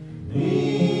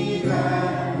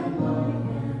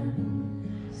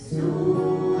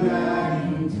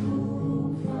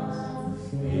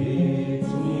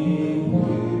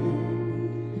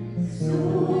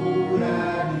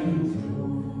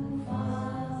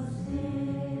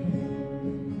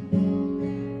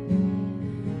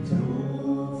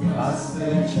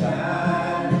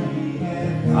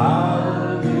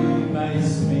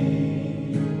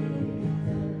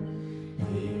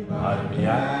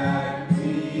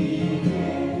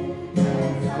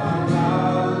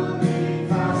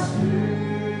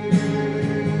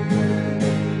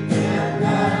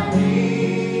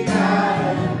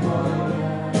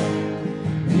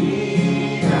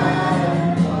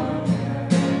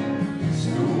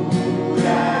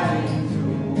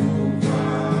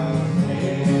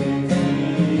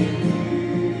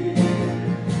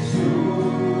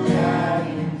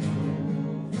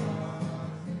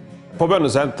 På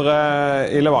bønnesenteret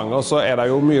I Levanger så det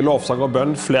jo mye lovsang og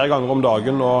bønn flere ganger om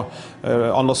dagen, og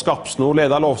Anders Skarpsno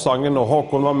ledet lovsangen, og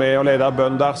Håkon var med og ledet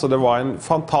bønn der, så det var en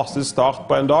fantastisk start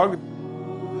på en dag.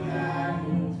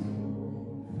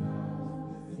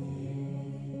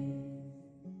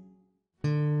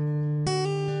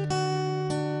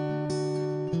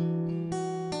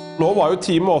 Nå var jo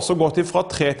teamet også gått fra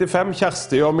 3 til 5.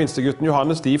 Kjersti og minstegutten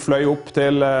Johannes de fløy opp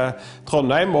til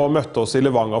Trondheim og møtte oss I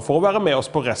Levanger for å være med oss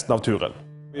på resten av turen.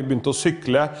 Vi begynte å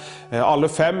sykle alle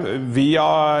 5 via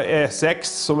E6,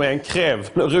 som en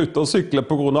krevende rute å sykle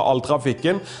på grunn av all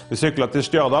trafikken. Vi syklet til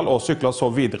Stjørdal og syklet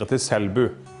så videre til Selbu.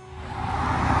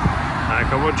 Her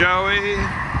kommer Joey.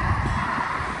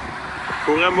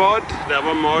 Hvor Maud? Der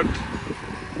var Maud.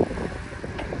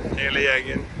 Hele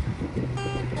gjengen.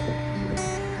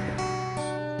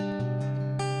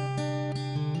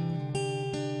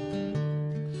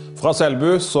 Fra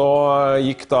Selbu så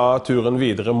gikk da turen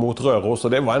videre mot Røros,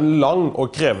 og det var en lang og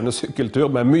krevende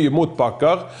sykkeltur med mye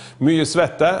motbakker, mye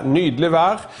svette, nydelig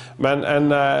vær, men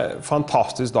en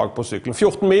fantastisk dag på sykkelen.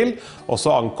 14 mil, og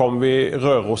så ankom vi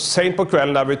Røros sent på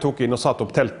kvelden der vi tok inn og satte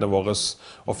opp teltene våre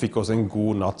og fikk oss en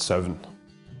god natts søvn.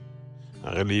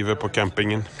 Her livet på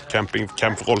campingen, Camp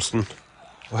Wroldsen.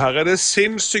 Og her det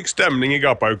sinnssyk stemning I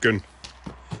Gapauken.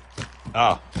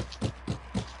 Ja,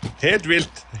 helt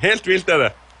vilt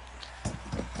det.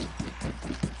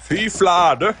 Fy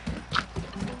flade!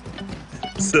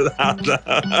 Se der.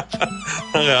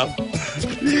 Her han.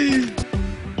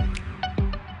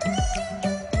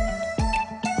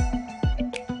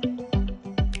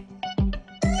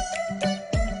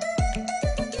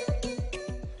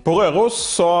 På På Røros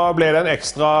så ble det en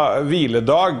ekstra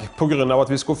hviledag på grunn av at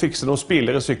vi skulle fikse noen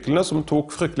spiler i syklene som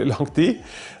tok fryktelig lang tid.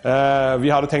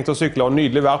 Vi hadde tenkt å sykle, og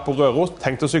nydelig vær på Røros,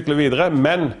 tenkt å sykle videre,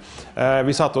 men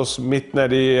vi satte oss midt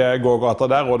nede i gågata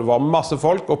der, og det var masse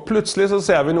folk, og plutselig så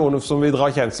ser vi noen som vi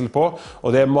drar kjensel på,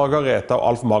 og det er Margareta og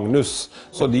Alf Magnus.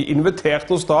 Så de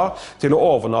inviterte oss da til å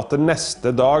overnatte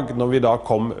neste dag når vi da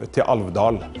kom til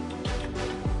Alvdal.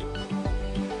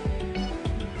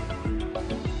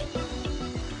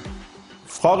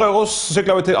 Fra Røros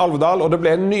syklet vi til Alvdal, og det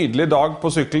ble en nydelig dag på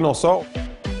sykkelen også.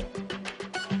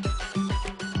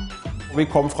 Vi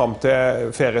kom frem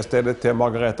til feriestedet til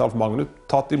Margareta Alf Magnus,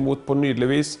 tatt imot på nydelig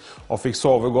vis, og fikk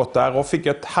sove godt der, og fikk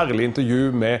et herlig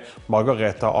intervju med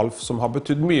Margareta Alf, som har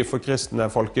betydd mye for kristne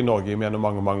folk i Norge gjennom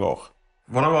mange, mange år.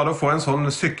 Hvordan var det å få en sånn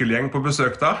sykkelgjeng på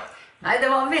besøk da? Nei,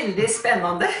 det var veldig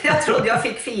spennende. Jeg trodde jeg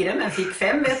fikk 4, men fikk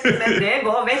 5. Men det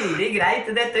går veldig greit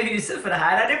i dette huset, for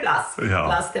her det plass. Ja.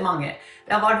 Plass til mange.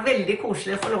 Det har vært veldig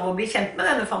koselig å få lov å bli kjent med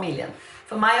denne familien.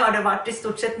 For meg har det vært i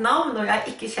stort sett navn, og jeg har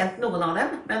ikke kjent noen av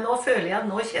dem. Men nå føler jeg at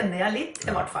nå kjenner jeg litt,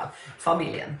 i hvert fall,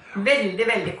 familien. Veldig,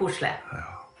 veldig koselig. Ja.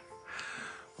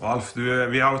 Og Alf,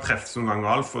 vi har jo treffet noen ganger,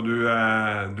 Alf, og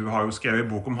du har jo skrevet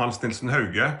en bok om Hans Nilsen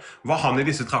Hauge. Var han i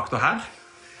disse trakter her?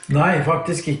 Nei,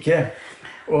 faktisk ikke.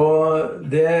 Og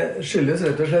det skyldes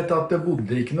rett og slett at det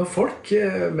bodde ikke noe folk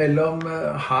mellom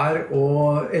her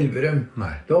og Elverum.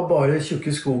 Nei. Det var bare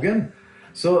tjukke skogen.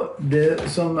 Så det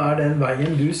som den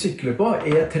veien du sykler på,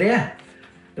 E3,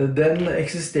 den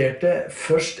eksisterte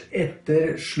først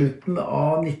etter slutten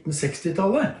av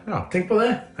 1960-tallet. Ja. Tenk på det.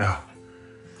 Ja.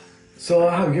 Så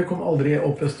Hauge kom aldri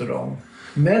opp Østerdalen.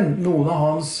 Men noen av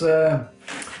hans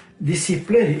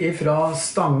disipler fra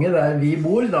Stange, der vi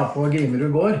bor, da, på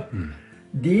Grimerud gård,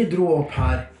 de dro opp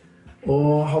her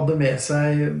og hadde med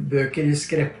seg bøker i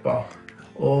Skreppa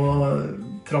og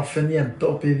traff en jente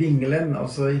oppe i Vingelen,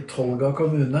 altså i Tolga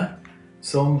kommune,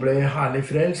 som ble herlig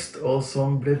frelst og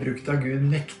som ble brukt av Gud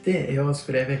mektig i å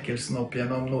spre vekkelsen opp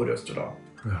gjennom Nord-Østerdal.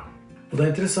 Ja. Og det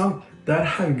er interessant, der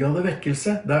Hauge hadde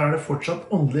vekkelse, der det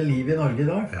fortsatt åndelig liv i Norge i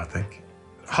dag. Ja, tenk.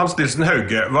 Hans Nilsen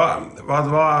Hauge,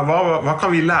 hva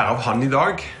kan vi lære av han i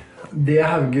dag? Det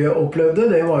Hauge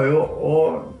opplevde, det var jo å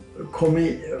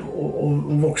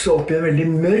vokse opp i en veldig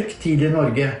mørk tid i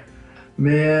Norge,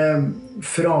 med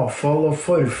frafall og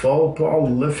forfall på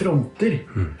alle fronter.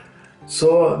 Så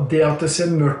det at det ser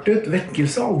mørkt ut,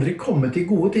 vekkelse har aldri kommet i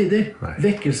gode tider. Nei.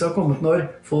 Vekkelse har kommet når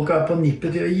folk på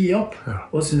nippet til å gi opp,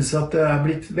 og synes at det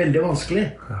blitt veldig vanskelig.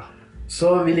 Ja.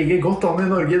 Så vi ligger godt an i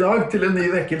Norge i dag til en ny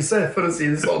vekkelse, for å si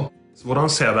det sånn. Så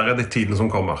hvordan ser dere de tiden som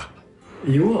kommer?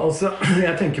 Jo, altså,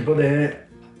 jeg tenker på det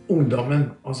ungdommen.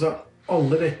 Altså,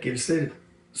 alle vekkelser,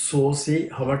 så å si,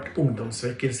 har vært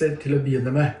ungdomsvekkelser til å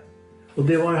begynne med. Og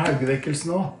det var jo Haugevekkelsen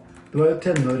også. Det var jo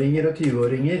tenåringer og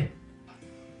 20-åringer.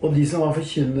 Og de som var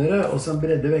forkynnere og som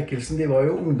bredde vekkelsen, de var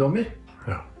jo ungdommer.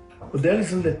 Ja. Og det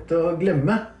liksom lett å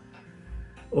glemme.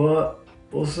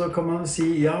 Og så kan man si,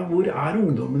 ja, hvor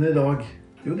ungdommen i dag?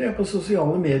 Jo, det på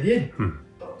sosiale medier.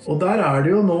 Og der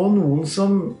det jo nå noen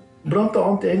som, blant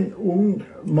annet en ung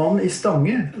mann i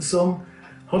Stange, som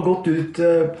har gått ut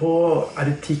på,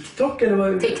 det TikTok? Eller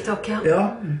hva? TikTok, ja. Ja,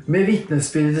 med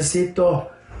vitnesbyrdet sitt,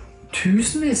 og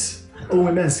tusenvis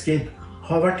unge mennesker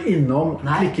har vært innom,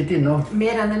 klikket innom.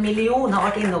 Mer enn 1 million har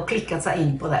vært inne og klikket seg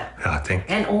inn på det. Ja, tenk.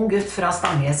 En ung gutt fra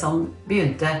Stange som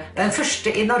begynte, den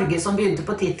første i Norge som begynte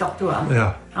på TikTok, tror jeg. Ja.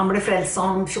 Han ble frelst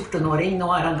som 14-åring,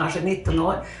 nå han kanskje 19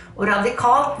 år. Og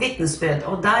radikalt vitnesbyrd,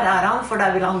 og der han, for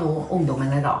der vil han nå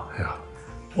ungdommen i dag. Ja.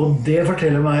 Og det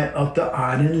forteller meg at det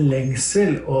en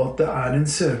lengsel, og at det en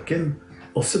søken,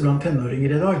 også blant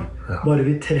tenåringer i dag. Ja. Bare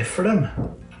vi treffer dem.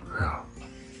 Ja.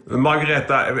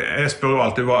 Margareta, jeg spør jo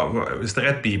alltid, hvis det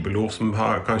et bibelord som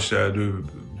kanskje du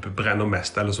brenner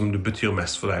mest, eller som du betyr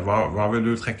mest for deg, hva vil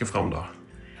du trekke frem da?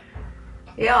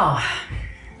 Ja,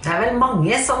 det vel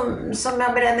mange som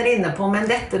jeg brenner inne på, men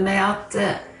dette med at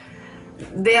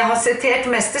det jeg har sitert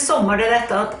mest i sommer, det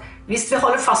dette at hvis vi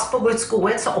holder fast på Guds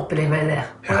godhet, så opplever jeg det.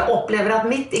 Og jeg opplever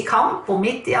at midt i kamp, og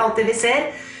midt i alt det vi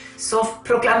ser, så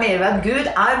proklamerer vi at Gud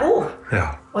god. Ja.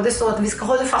 Og det står at vi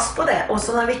skal holde fast på det.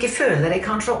 Også når vi ikke føler det,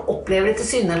 kanskje opplever det til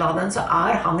syndeladen, så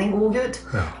han en god Gud.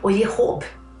 Ja. Og gir håp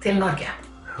til Norge.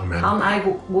 Amen. Han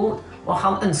god, og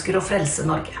han ønsker å frelse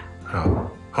Norge. Ja.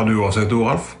 Har du også et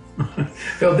ord, Alf?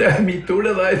 Ja, det mitt ord,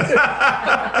 det der.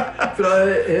 fra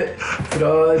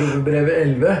Romerbrevet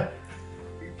 11.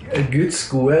 Guds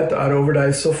godhet over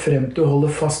deg så fremt du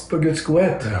holder fast på Guds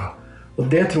godhet. Ja.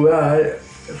 Og det tror jeg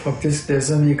faktisk det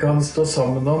som vi kan stå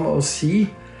sammen om og si,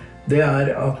 det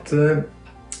at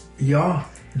ja,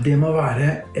 det må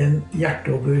være en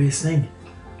hjerteoverbevisning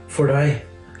for deg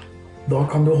da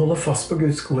kan du holde fast på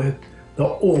Guds godhet. Da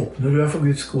åpner du deg for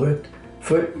Guds godhet.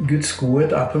 For Guds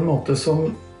godhet på en måte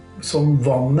som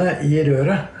vannet i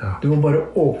røret. Du må bare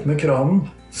åpne kranen,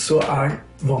 så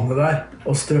vannet der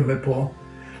og strømmer på.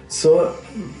 Så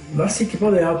vær sikker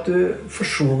på det at du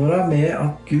forsoner deg med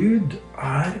at Gud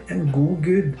en god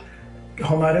Gud.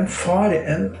 Han en far,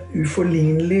 en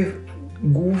uforlignelig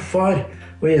god far.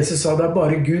 Og Jesus sa det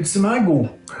bare Gud som god.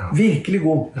 Virkelig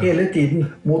god, hele tiden,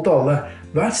 mot alle.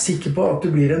 Vær sikker på at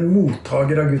du blir en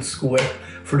mottager av Guds godhet,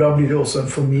 for da blir du også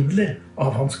en formidler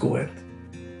av hans godhet.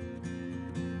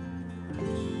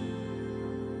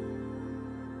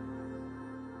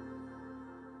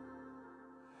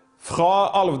 Fra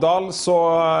Alvdal så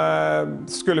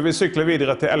skulle vi sykle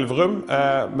videre til Elverum,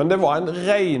 men det var en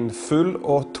regnfull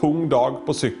og tung dag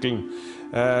på sykkelen.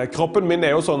 Kroppen min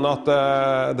jo sånn at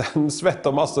den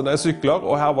svetter masse når jeg sykler,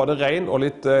 og her var det regn og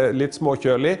litt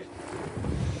småkjølig.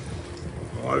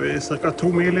 Nå vi cirka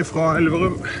 2 mil fra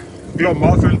Elverum.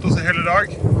 Glomma har fulgt oss i hele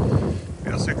dag.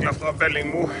 Vi har syklet fra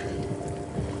Bellingmo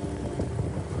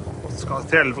og skal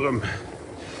til Elverum.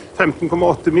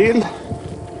 15,8 mil.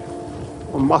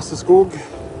 Og masse skog.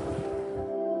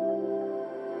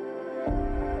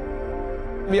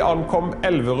 Vi ankom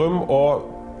Elverum og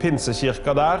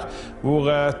pinsekirka der, hvor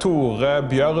Tore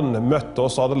Bjørn møtte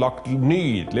oss og hadde lagt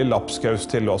nydelig lapskaus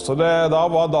til oss. Og da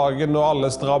var dagen og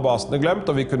alle strabasene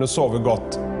glemt, og vi kunne sove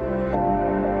godt.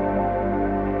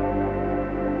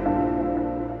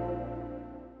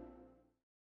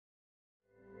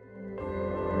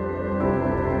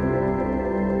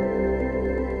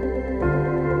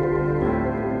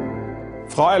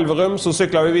 Fra Elverum så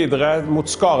syklet vi videre mot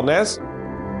Skarnes.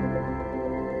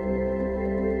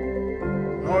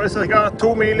 Nå vi cirka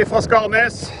 2 mil fra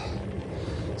Skarnes.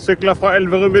 Syklet fra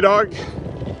Elverum i dag.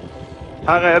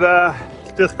 Her det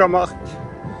dyrket mark.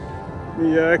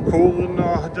 Mye korn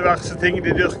og diverse ting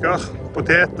de dyrker.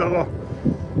 Poteter og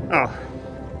ja.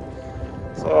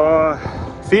 Så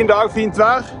fin dag, fint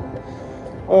vær.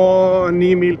 Og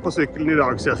 9 mil på sykkelen i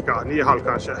dag cirka. 9,5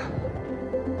 kanskje.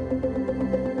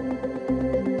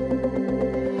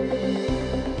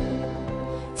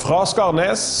 Fra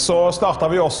Skarnes så startet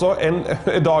vi også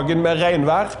dagen med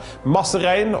regnvær, masse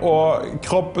regn, og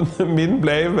kroppen min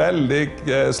ble veldig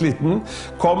sliten.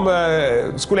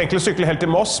 Skulle egentlig sykle helt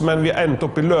til Moss, men vi endte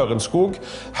opp i Lørenskog.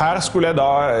 Her skulle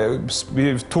vi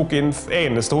tok inn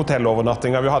eneste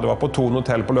hotellovernattingen vi hadde, var på Thon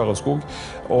hotell på Lørenskog.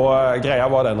 Og greia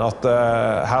var den at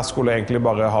her skulle jeg egentlig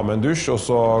bare ha med en dusj, og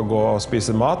så gå og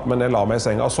spise mat, men jeg la meg i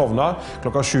senga og sovna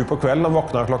klokka 7 på kvelden, og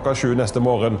våkna klokka 7 neste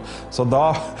morgen. Så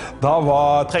da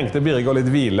trengte Birger litt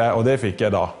hvile, og det fikk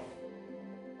jeg da.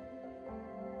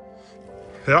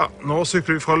 Ja, nå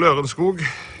sykler vi fra Lørenskog,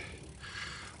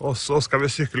 og så skal vi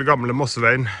sykle gamle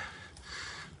Mosseveien.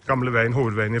 Gamle veien,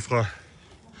 hovedveien fra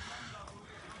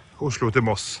Oslo til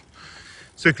Moss.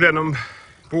 Sykle gjennom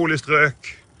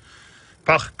boligstrøk,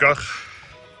 parker,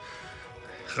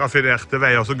 raffinerte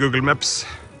veier, så Google Maps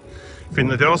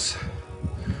finner til oss.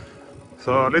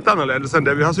 Så litt annerledes enn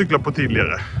det vi har syklet på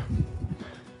tidligere.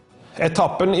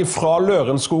 Etappen fra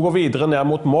Lørenskog og videre ned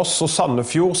mot Moss og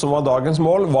Sandefjord, som var dagens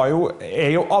mål,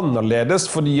 jo annerledes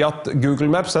fordi at Google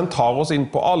Maps tar oss inn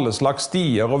på alle slags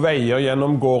stier og veier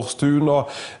gjennom gårdstun og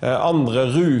andre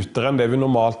ruter enn det vi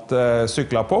normalt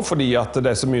sykler på, fordi at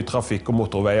det så mye trafikk og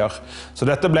motorveier. Så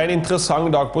dette ble en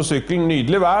interessant dag på sykkelen,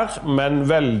 nydelig vær, men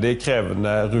veldig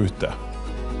krevende rute.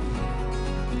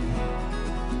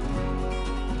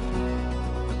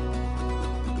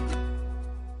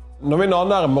 Når vi nå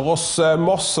nærmer oss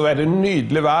Moss, så det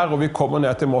nydelig vær, og vi kommer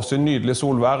ned til Moss i nydelig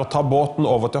solvær og tar båten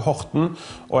over til Horten,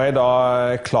 og da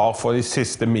klar for de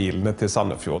siste milene til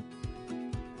Sandefjord.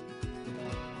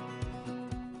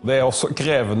 Det også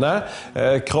krevende,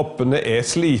 kroppene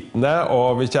slitne,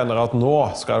 og vi kjenner at nå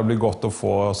skal det bli godt å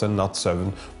få oss en natts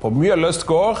søvn på Mjølløst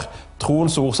gård,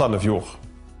 Troens Ord Sandefjord.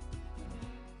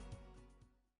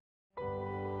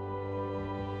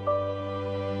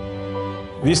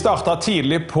 Vi startet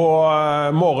tidlig på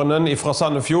morgenen fra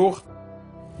Sandefjord.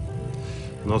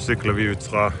 Nå sykler vi ut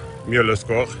fra Mjølløst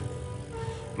gård.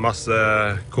 Masse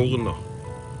korn og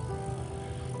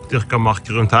dyrket mark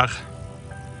rundt her.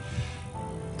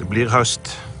 Det blir høst.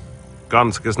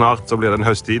 Ganske snart så blir det en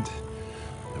høsttid.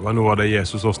 Det var noe av det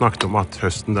Jesus også snakket om, at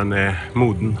høsten den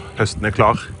moden, høsten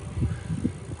klar.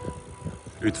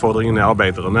 Utfordringen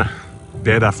arbeiderne.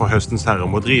 Det derfor høstens herre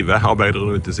må drive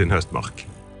arbeiderne ut til sin høstmark.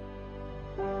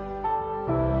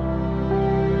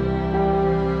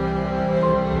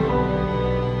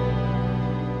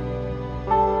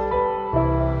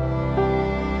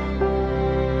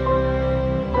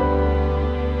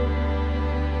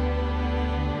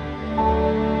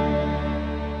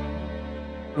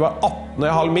 Det var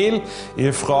 18,5 mil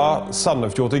fra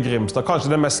Sandefjord til Grimstad. Kanskje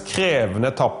den mest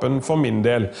krevende etappen for min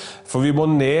del. For vi må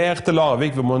ned til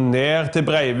Larvik, vi må ned til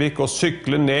Breivik og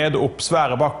sykle ned opp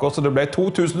svære bakker. Så det ble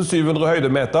 2700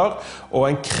 høydemeter og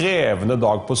en krevende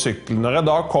dag på sykkelen. Når jeg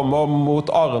da kommer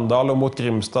mot Arendal og mot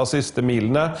Grimstad siste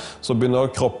milene, så begynner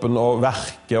kroppen å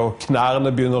verke og knærne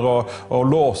begynner å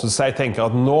låse seg. Jeg tenker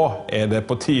at nå er det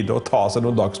på tide å ta seg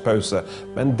noen dags pause.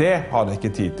 Men det hadde jeg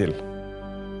ikke tid til.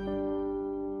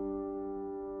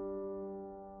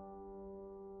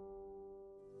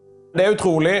 Det er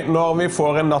utrolig når vi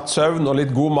får en natts søvn og litt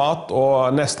god mat,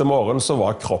 og neste morgen så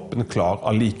var kroppen klar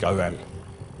allikevel.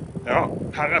 Ja,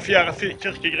 her er fjerde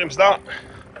kirke i Grimstad.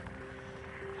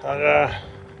 Her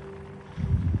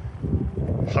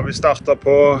har vi startet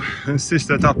på den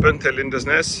siste etappen til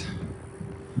Lindesnes.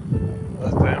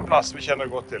 Dette er en plass vi kjenner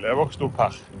godt til. Jeg vokste opp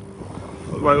her.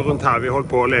 Det var jo rundt her vi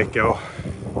holdt på å leke og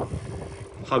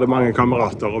hadde mange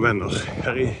kamerater og venner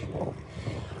her i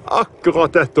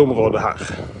akkurat dette området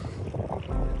her.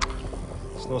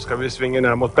 Så nå skal vi svinge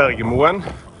ned mot Bergemoen.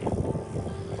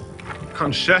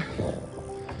 Kanskje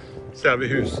ser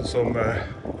vi huset som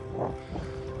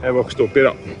jeg vokste opp i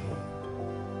da.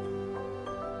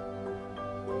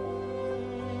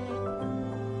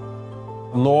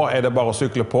 Nå er det bare å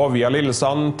sykle på via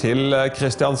Lillesand til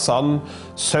Kristiansand,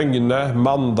 Søgne,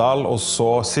 Mandal og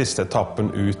så siste etappen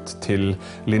ut til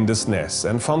Lindesnes.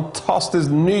 En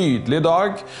fantastisk nydelig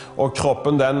dag, og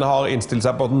kroppen den har innstilt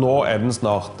seg på at nå er vi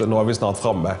snart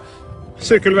fremme.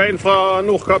 Sykkelveien fra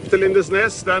Nordkapp til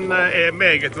Lindesnes, den er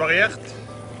meget variert.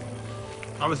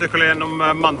 Her har vi syklet gjennom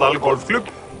Mandal golfklubb.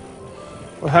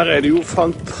 Og her er det jo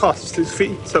fantastisk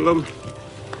fint, selv om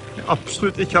jeg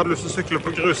absolutt ikke hadde lyst til å sykle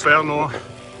på grusveier nå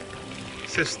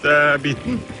siste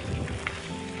biten.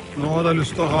 Nå hadde jeg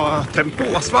lyst til å ha tempo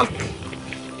og asfalt.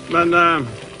 Men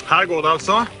her går det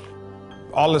altså.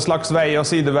 Alle slags veier,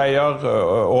 sideveier,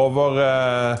 over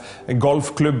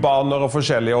golfklubbbaner og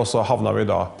forskjellige, og så havner vi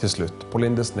da til slutt på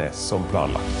Lindesnes som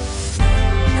planlagt.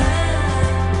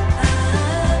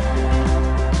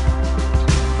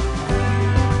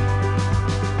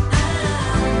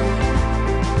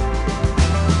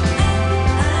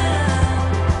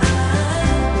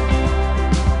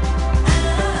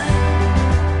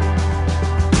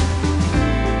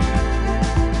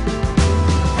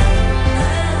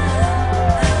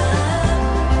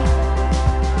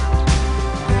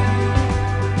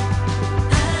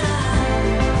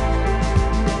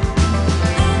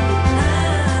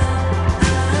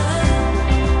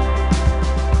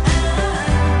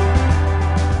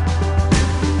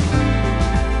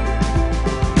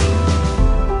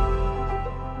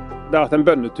 Det har vært en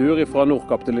bønnetur fra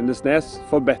Nordkapp til Lindesnes,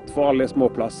 forbedt for alle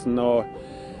småplassene,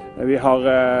 og vi har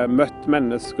møtt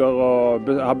mennesker og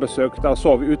har besøkt, har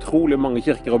sovet utrolig mange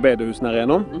kirker og bedehus nær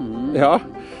igjennom. Ja,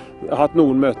 jeg har hatt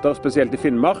noen møter, spesielt i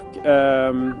Finnmark.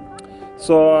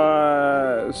 Så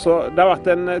det har vært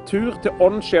en tur til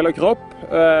ånd, sjel og kropp.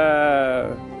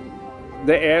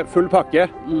 Det er full pakke.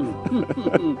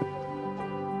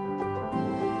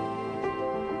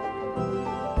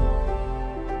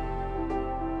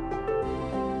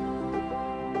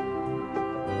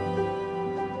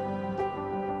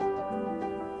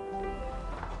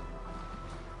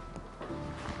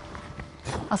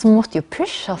 Altså, man måtte jo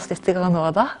pushes litt nå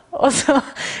da, og så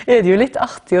er det jo litt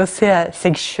artig å se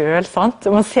seg selv, sant?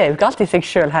 Man ser jo ikke alltid seg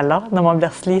selv heller, når man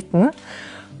blir sliten.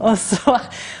 Og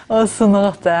så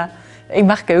når jeg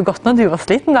merket jo godt når du var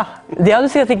sliten da. Det hadde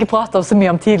du sikkert ikke pratet om så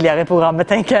mye om tidligere i programmet,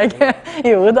 tenker jeg.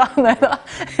 Jo da, nei da.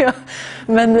 Ja.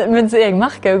 Men så jeg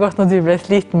merket jo godt når du ble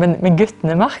sliten, men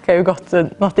guttene merket jo godt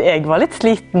når jeg var litt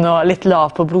sliten og litt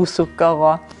lav på blodsukker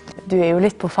og du er jo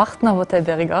litt på farten av og til,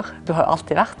 Birger. Du har jo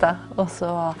alltid vært der.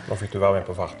 Nå fikk du være med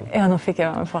på farten. Ja, nå fikk jeg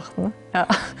være med på farten. Ja.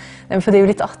 For det er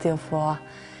jo litt artig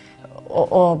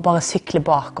å bare sykle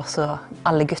bak også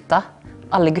alle gutta.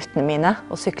 Alle guttene mine,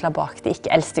 og sykle bak de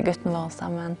ikke eldste guttene våre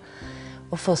sammen.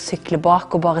 Og få sykle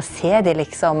bak og bare se de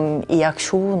liksom i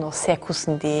aksjon, og se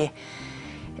hvordan de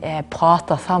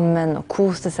prater sammen og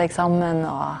koste seg sammen.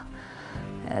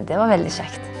 Og det var veldig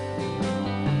kjekt.